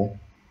center hole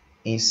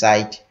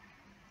inside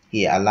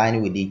here,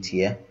 aligning with it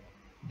here.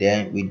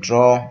 Then we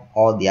draw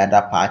all the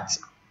other parts,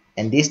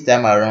 and this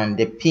time around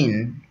the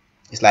pin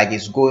is like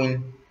it's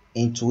going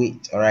into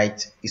it. All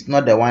right, it's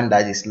not the one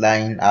that is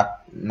lying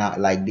up now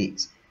like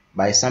this,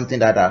 but it's something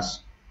that has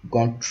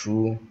gone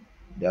through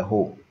the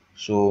hole.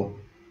 So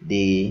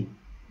the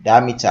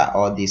diameter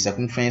or the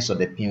circumference of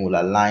the pin will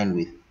align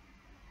with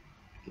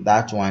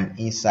that one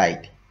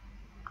inside,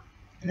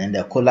 and then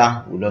the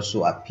collar will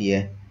also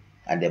appear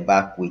at the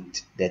back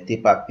with the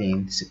taper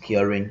pin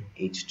securing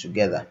it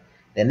together.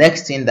 The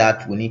next thing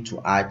that we need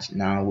to add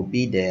now will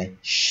be the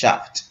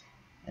shaft.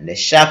 And the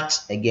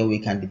shaft, again, we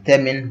can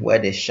determine where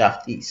the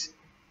shaft is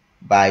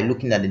by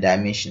looking at the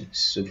dimensions.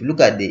 So if you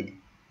look at the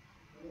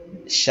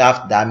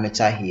shaft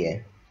diameter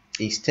here,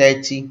 it's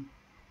 30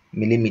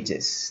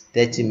 millimeters.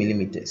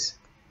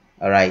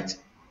 All right.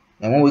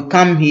 And when we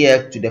come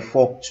here to the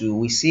fork too,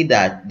 we see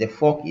that the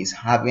fork is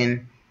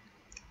having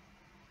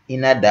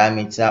inner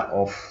diameter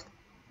of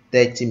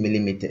 30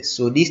 millimeters.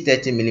 So this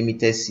 30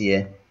 millimeters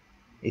here,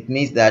 it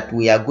means that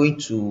we are going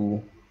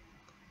to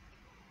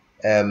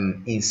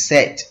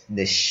insert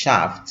the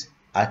shaft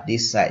at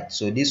this side.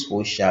 So this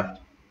whole shaft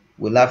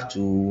will have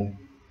to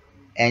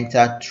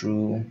enter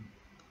through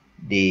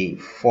the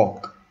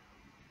fork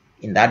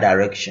in that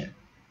direction.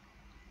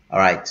 All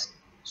right.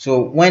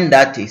 So when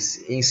that is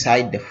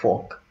inside the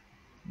fork,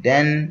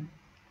 then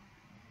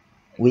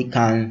we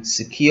can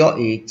secure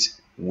it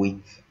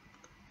with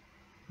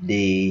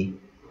the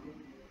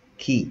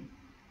key,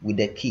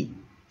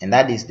 and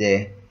that is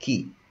the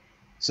key.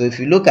 So if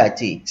you look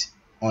at it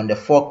on the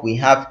fork, we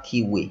have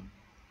keyway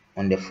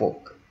on the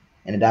fork,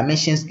 and the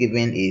dimensions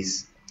given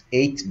is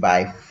 8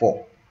 by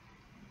 4,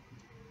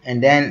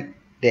 and then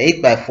the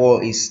 8 by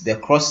 4 is the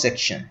cross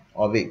section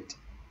of it.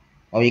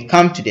 When we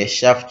come to the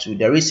shaft too,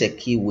 there is a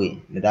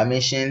keyway. The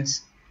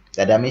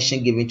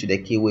dimension given to the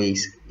keyway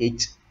is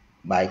 8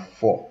 by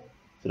 4.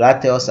 So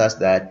that tells us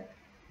that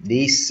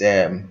this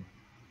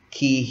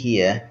key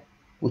here,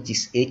 which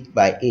is 8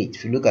 by 8,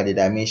 if you look at the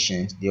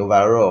dimensions, the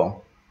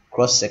overall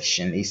cross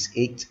section is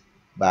 8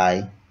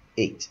 by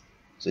 8.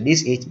 So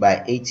this 8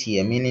 by 8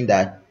 here, meaning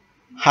that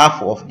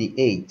half of the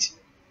 8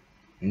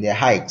 in the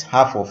height,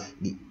 half of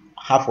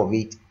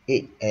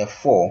it,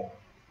 4,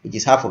 which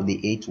is half of the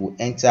 8, will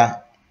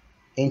enter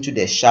into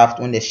the shaft.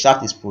 When the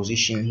shaft is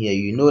positioned here,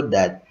 you know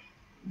that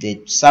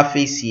the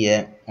surface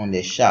here on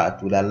the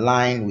shaft will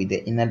align with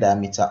the inner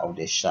diameter of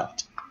the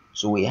shaft.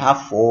 So we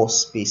have 4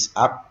 space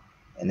up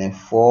and then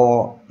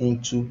 4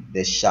 into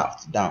the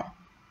shaft down.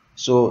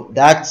 So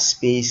that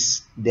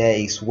space there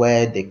is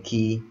where the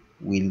key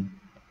will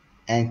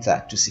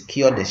enter to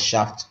secure the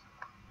shaft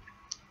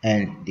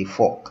and the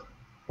fork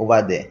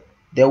over there.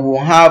 Then we'll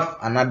have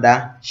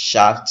another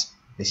shaft.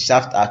 The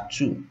shaft are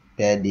 2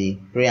 per the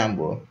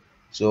preamble.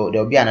 So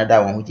there will be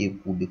another one which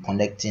will be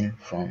connecting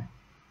from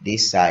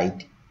this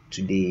side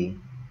to the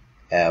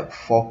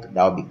fork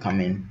that will be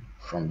coming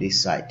from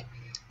this side,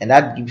 and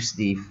that gives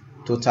the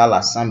total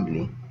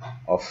assembly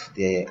of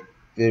the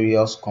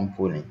various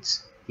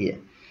components here.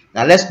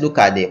 Now let's look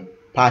at the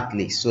part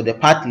list. So the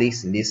part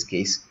list in this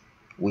case,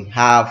 we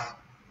have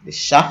the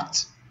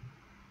shaft.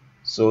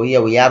 So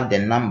here we have the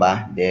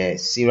number, the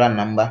serial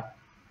number,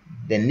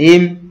 the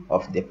name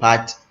of the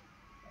part,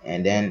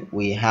 and then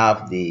we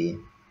have the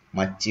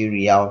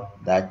material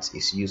that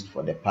is used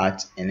for the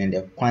part, and then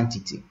the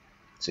quantity.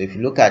 So if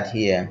you look at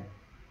here,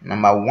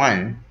 number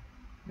one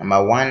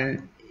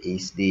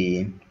is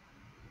the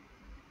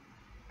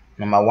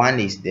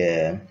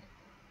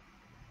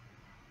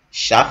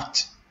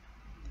shaft.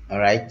 All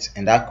right,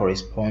 and that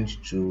corresponds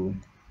to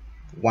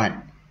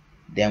 1.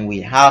 Then we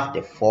have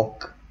the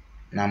fork,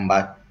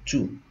 number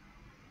 2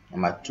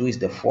 is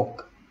the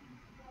fork.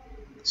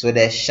 So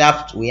the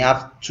shaft, we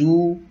have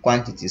 2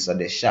 quantities of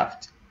the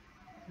shaft,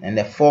 and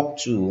the fork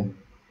too,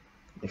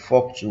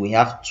 we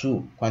have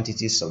 2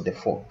 quantities of the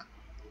fork.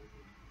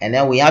 And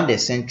then we have the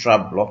central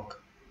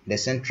block. The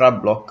central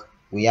block,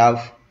 we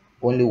have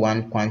only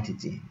 1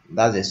 quantity.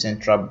 That's the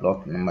central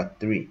block number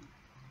 3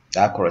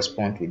 that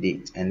corresponds with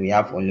it, and we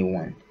have only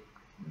 1.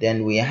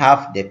 Then we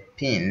have the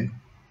pin.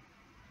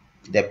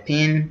 The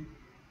pin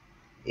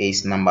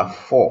is number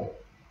 4.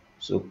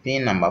 So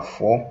pin number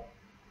 4,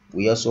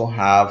 we also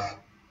have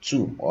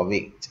 2 of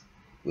it.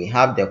 we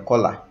have the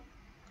collar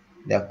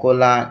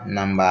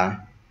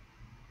number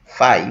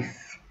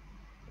 5,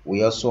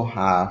 we also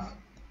have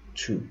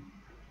 2.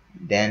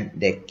 Then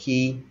the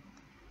key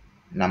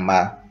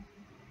number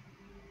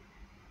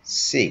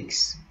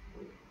 6,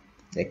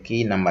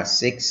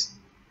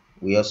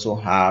 we also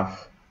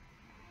have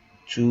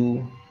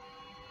 2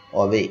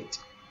 of it.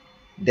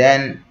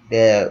 Then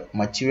the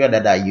material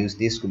that I use,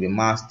 this could be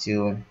mass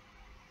steel,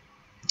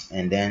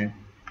 and then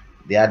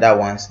the other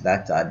ones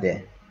that are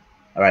there.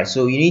 All right,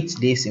 so you need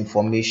this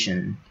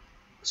information.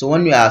 So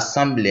when you are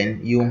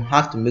assembling, you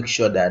have to make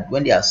sure that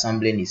when the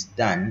assembling is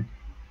done,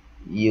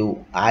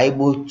 you are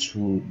able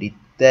to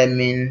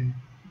determine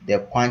the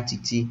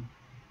quantity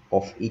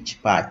of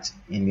each part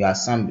in your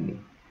assembly,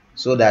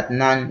 so that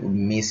none will be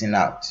missing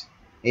out.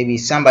 Maybe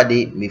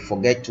somebody may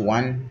forget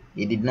one,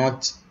 he did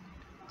not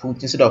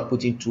put, instead of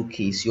putting 2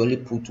 keys, you only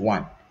put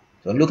 1.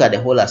 So look at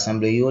the whole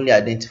assembly, you only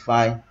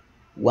identify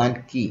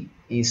 1 key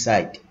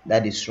inside.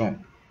 That is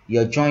wrong.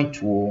 Your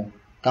joint will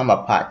come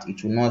apart,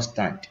 it will not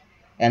stand.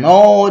 And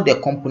all the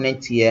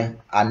components here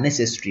are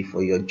necessary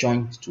for your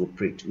joint to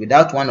operate.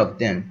 Without one of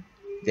them,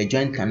 the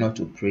joint cannot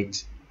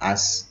operate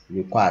as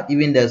required.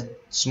 Even the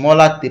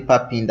smaller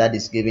taper pin that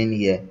is given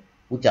here,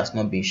 which has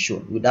not been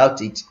shown,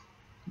 without it,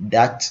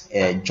 that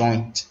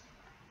joint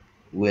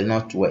will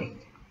not work.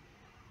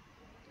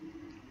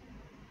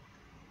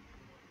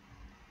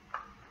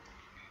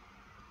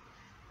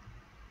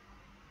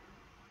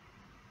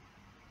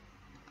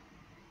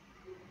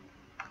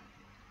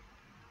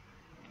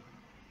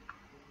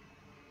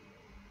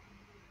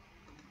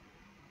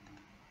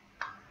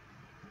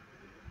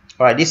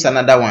 All right, this is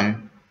another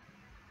one,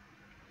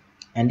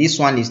 and this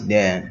one is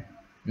the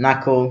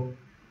knuckle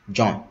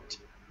joint.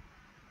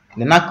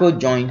 The knuckle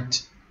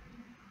joint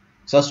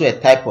is also a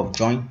type of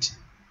joint.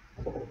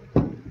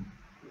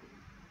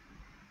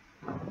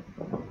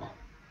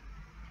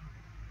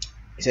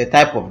 It's a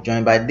type of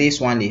joint, but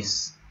this one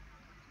is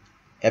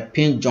a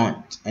pin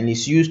joint, and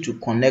is used to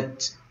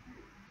connect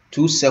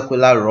 2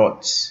 circular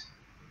rods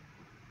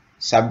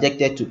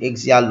subjected to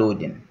axial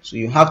loading. So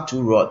you have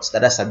 2 rods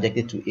that are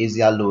subjected to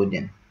axial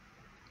loading.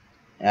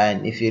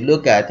 And if you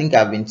look at, I think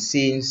I've been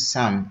seeing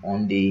some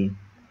on the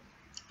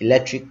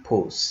electric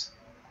poles,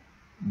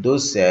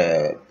 those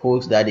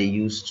poles that they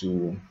use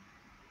to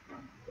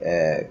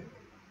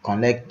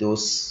connect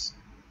those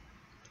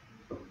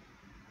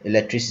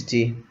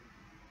electricity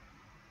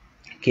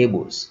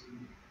cables.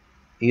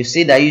 You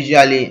see that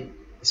usually,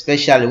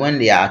 especially when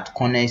they are at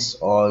corners,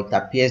 or it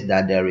appears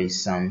that there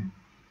is some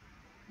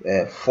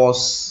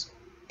force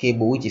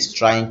cable which is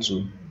trying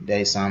to, there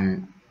is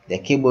the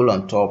cable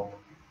on top,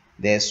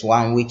 there's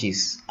one which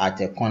is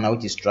at a corner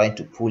which is trying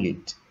to pull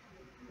it.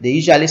 They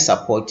usually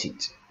support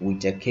it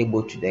with a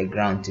cable to the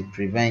ground to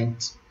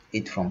prevent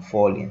it from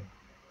falling.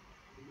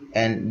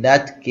 And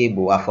that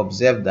cable, I've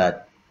observed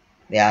that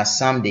there are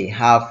some, they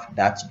have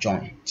that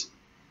joint,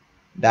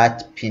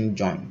 that pin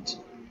joint.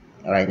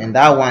 All right, and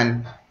that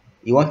one,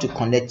 you want to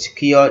connect,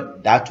 secure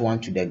that one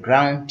to the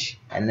ground,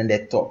 and then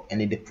the top,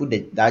 and then they put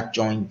that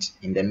joint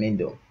in the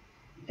middle.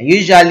 And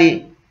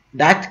usually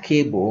that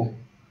cable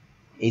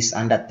is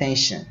under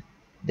tension.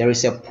 There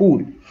is a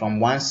pull from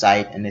one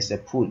side and there's a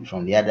pull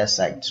from the other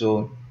side,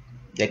 so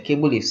the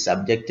cable is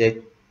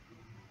subjected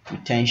to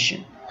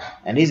tension.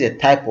 And this is a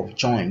type of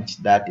joint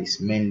that is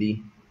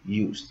mainly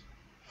used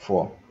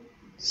for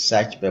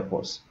such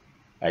purpose.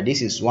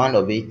 This is one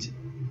of it,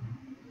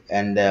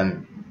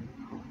 and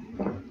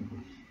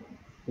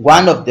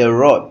one of the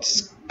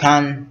rods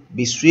can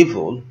be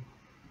swiveled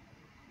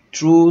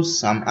through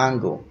some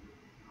angle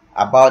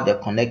about the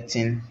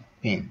connecting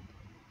pin.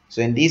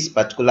 So in this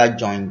particular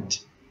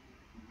joint,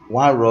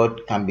 one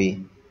rod can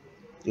be,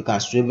 you can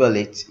swivel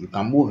it, you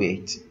can move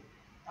it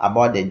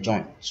about the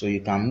joint, so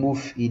you can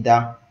move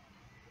either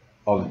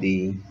of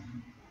the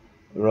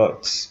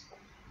rods.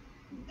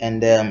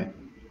 And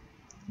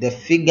the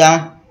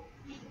figure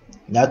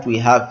that we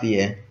have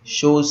here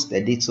shows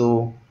the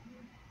details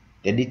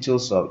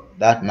of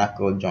that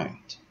knuckle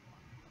joint.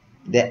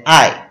 The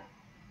eye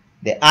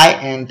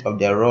end of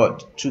the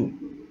rod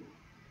 2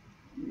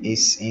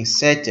 is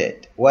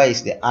inserted. Where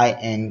is the eye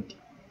end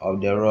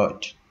of the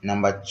rod?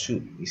 Number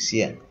 2 is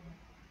here,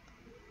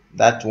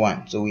 that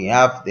one. So we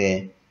have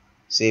the,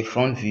 say,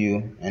 front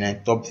view and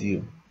then top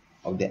view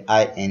of the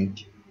eye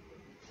end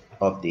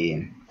of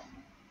the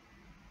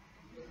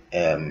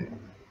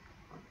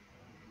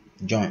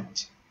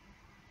joint.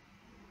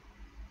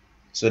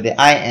 So the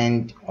eye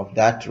end of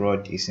that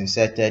rod is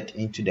inserted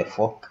into the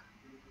fork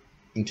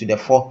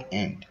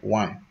end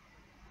 1,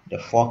 the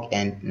fork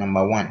end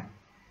number 1.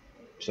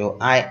 So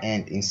eye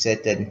end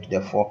inserted into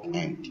the fork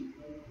end.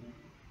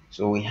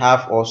 So we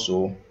have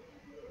also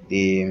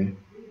the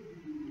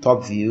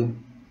top view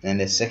and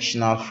the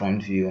sectional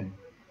front view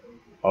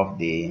of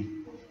the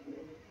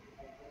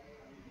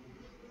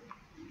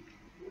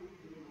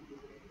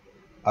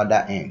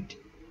other end.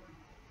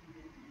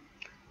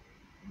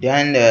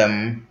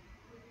 Then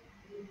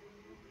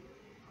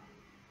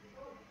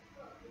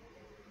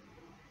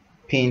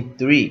pin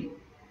 3,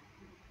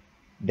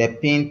 the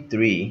pin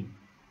 3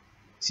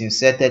 is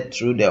inserted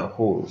through the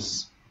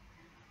holes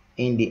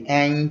in the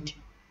end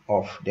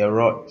of the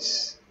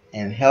rods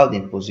and held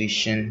in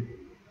position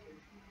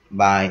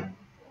by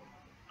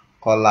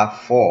collar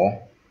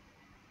 4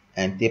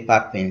 and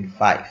taper pin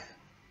 5.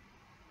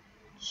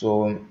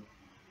 So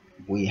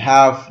we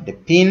have the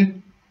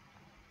pin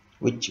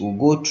which will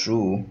go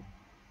through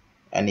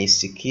and is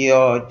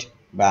secured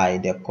by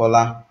the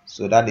collar,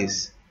 so that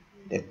is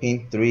the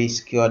pin 3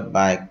 secured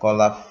by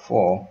collar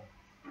 4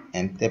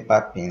 and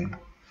taper pin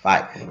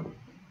 5.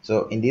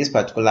 So in this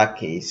particular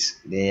case,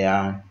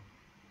 there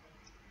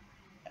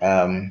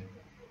are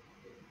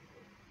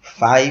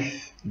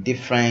 5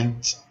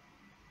 different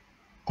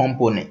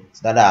components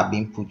that are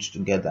being put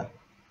together.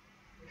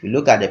 If you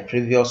look at the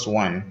previous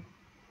one,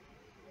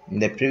 in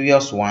the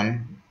previous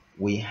one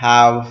we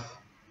have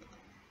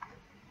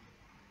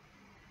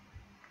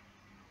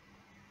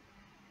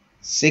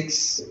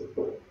 6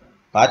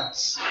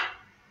 parts,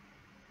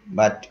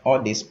 but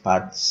all these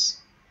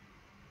parts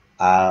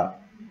are,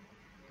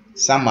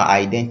 some are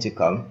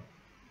identical.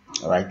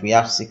 All right, we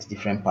have 6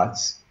 different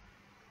parts.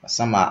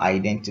 Some are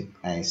identical,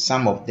 and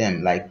some of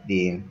them, like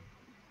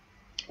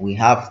we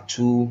have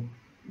 2.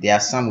 There are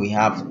some we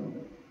have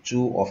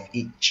 2 of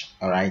each.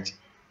 All right,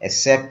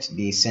 except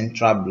the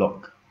central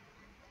block,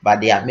 but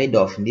they are made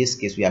of, in this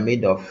case we are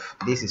made of,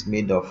 this is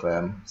made of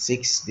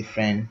 6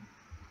 different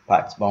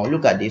parts. But when we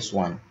look at this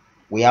one,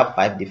 we have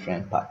 5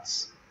 different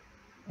parts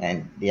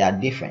and they are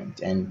different,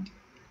 and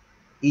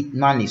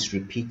none is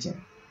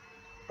repeating,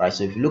 right?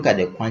 So if you look at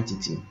the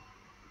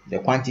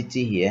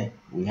quantity here,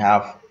 we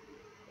have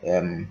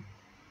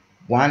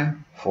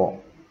 1 for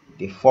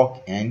the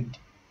fork end,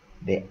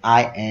 the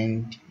eye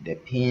end, the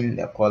pin,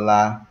 the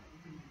collar,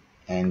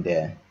 and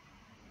the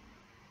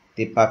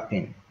taper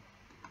pin.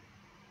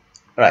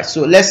 All right,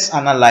 so let's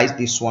analyze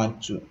this one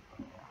too.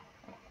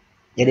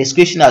 The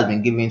description has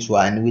been given to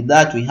us, and with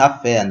that we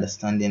have fair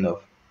understanding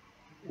of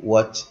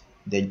what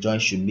the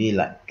joint should be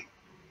like.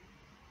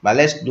 But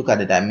let's look at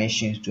the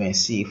dimensions too and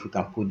see if we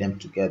can put them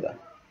together.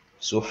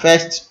 So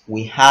first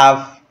we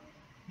have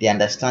the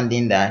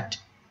understanding that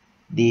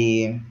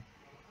the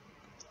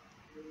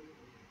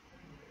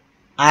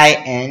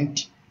eye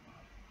end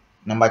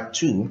number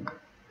 2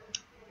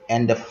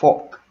 and the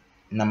fork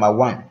number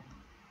 1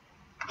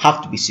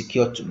 have to be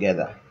secured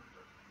together,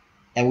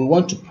 and we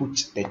want to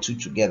put the 2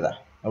 together.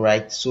 All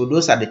right, so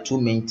those are the 2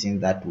 main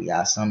things that we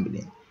are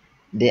assembling.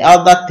 The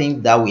other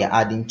thing that we are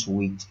adding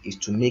to it is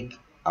to make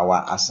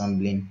our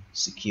assembling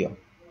secure.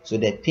 So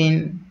the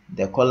pin,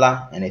 the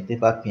collar, and the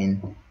taper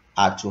pin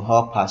are to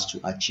help us to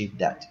achieve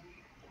that.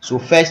 So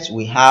first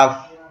we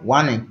have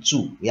 1 and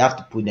 2. We have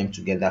to put them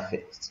together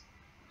first.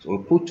 So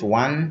we put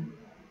 1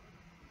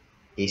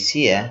 is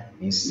here,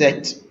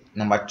 insert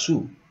number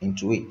 2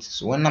 into it.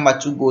 So when number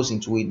 2 goes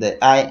into it,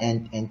 the eye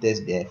end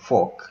enters the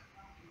fork.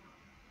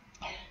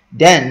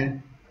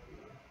 Then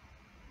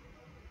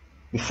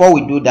before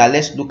we do that,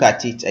 let's look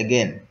at it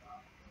again.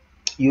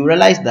 You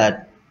realize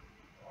that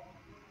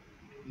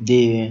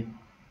the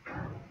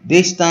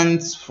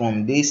distance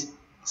from this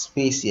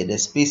space here, the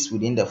space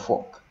within the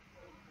fork,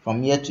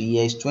 from here to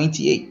here is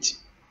 28.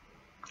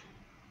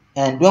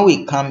 And when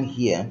we come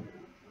here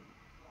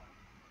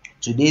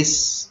to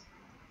this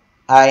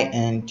eye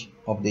end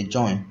of the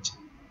joint,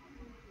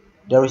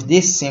 there is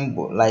this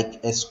symbol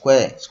like a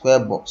square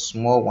box,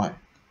 small one,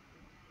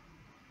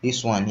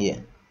 this one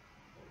here,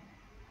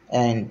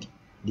 and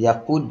they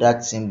have put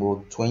that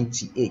symbol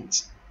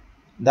 28.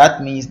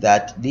 That means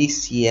that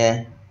this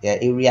here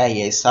area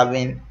here is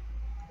having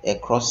a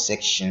cross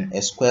section,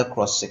 a square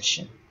cross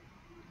section,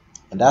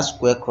 and that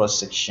square cross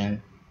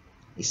section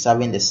is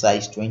having the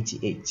size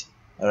 28.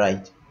 All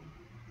right,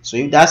 so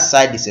if that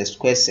side is a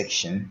square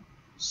section,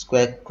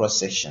 square cross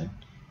section,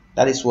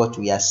 that is what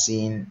we are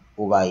seeing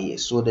over here.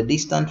 So the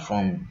distance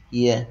from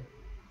here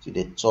to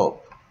the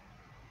top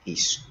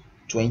is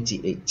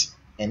 28,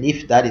 and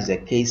if that is the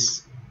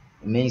case,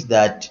 it means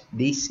that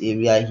this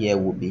area here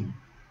will be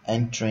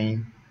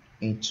entering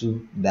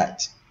into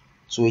that.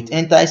 So it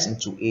enters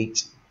into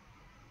it,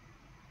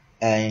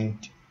 and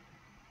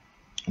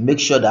make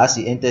sure that as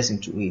it enters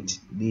into it,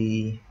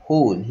 the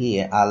hole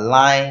here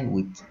align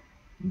with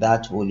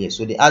that hole here.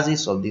 So the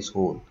axis of this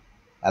hole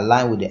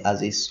align with the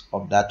axis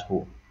of that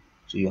hole.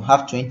 So you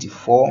have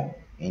 24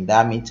 in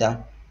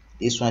diameter.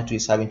 This one too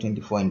is having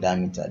 24 in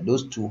diameter.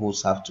 Those 2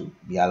 holes have to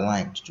be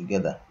aligned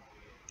together.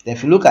 Then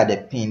if you look at the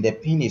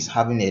pin is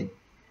having an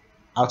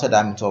outer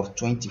diameter of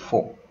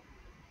 24,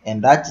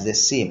 and that is the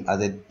same as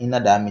the inner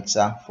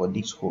diameter for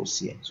these holes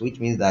here. So which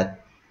means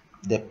that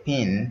the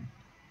pin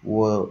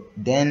will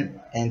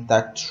then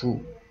enter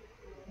through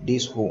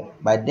this hole.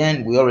 By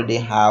then we already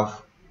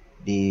have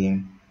the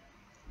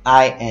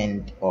eye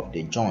end of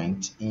the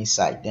joint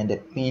inside. Then the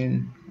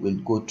pin will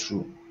go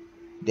through.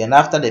 Then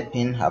after the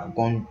pin have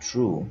gone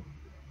through,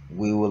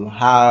 we will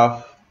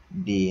have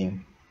the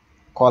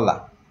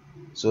collar.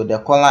 So the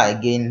collar,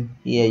 again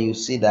here you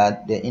see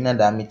that the inner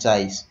diameter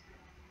is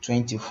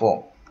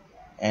 24,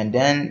 and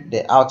then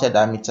the outer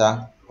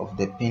diameter of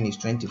the pin is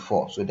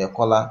 24, so the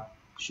collar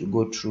should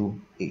go through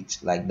it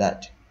like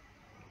that.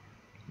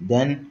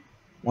 Then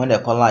when the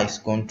collar is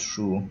gone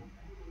through,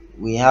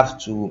 we have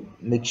to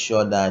make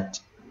sure that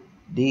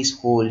this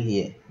hole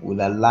here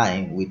will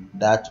align with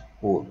that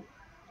hole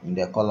in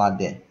the collar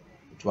there.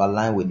 It will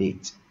align with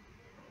it.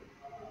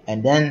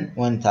 And then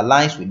when it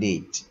aligns with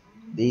it,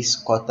 this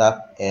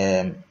cutter,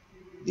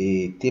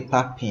 the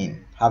taper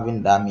pin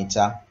having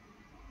diameter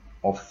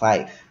of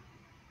 5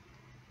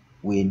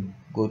 will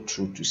go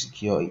through to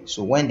secure it.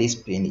 So when this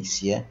pin is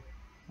here,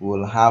 we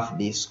will have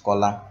this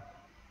collar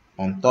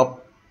on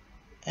top,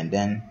 and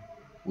then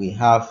we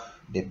have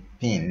the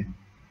pin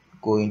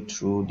going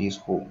through this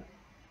hole,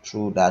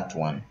 through that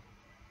one,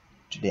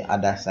 to the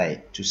other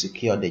side to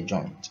secure the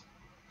joint.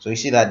 So you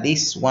see that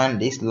this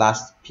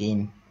last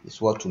pin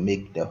is what will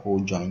make the whole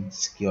joint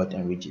secured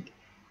and rigid.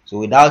 So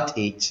without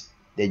it,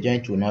 the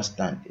joint will not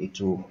stand. It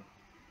will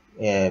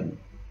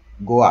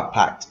go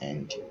apart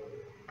and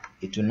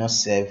it will not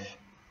serve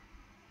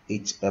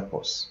its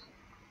purpose.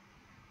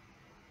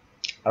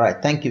 All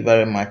right, thank you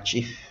very much.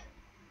 If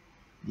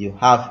you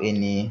have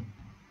any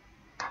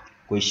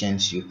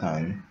questions, you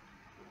can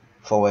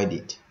forward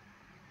it.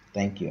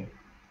 Thank you.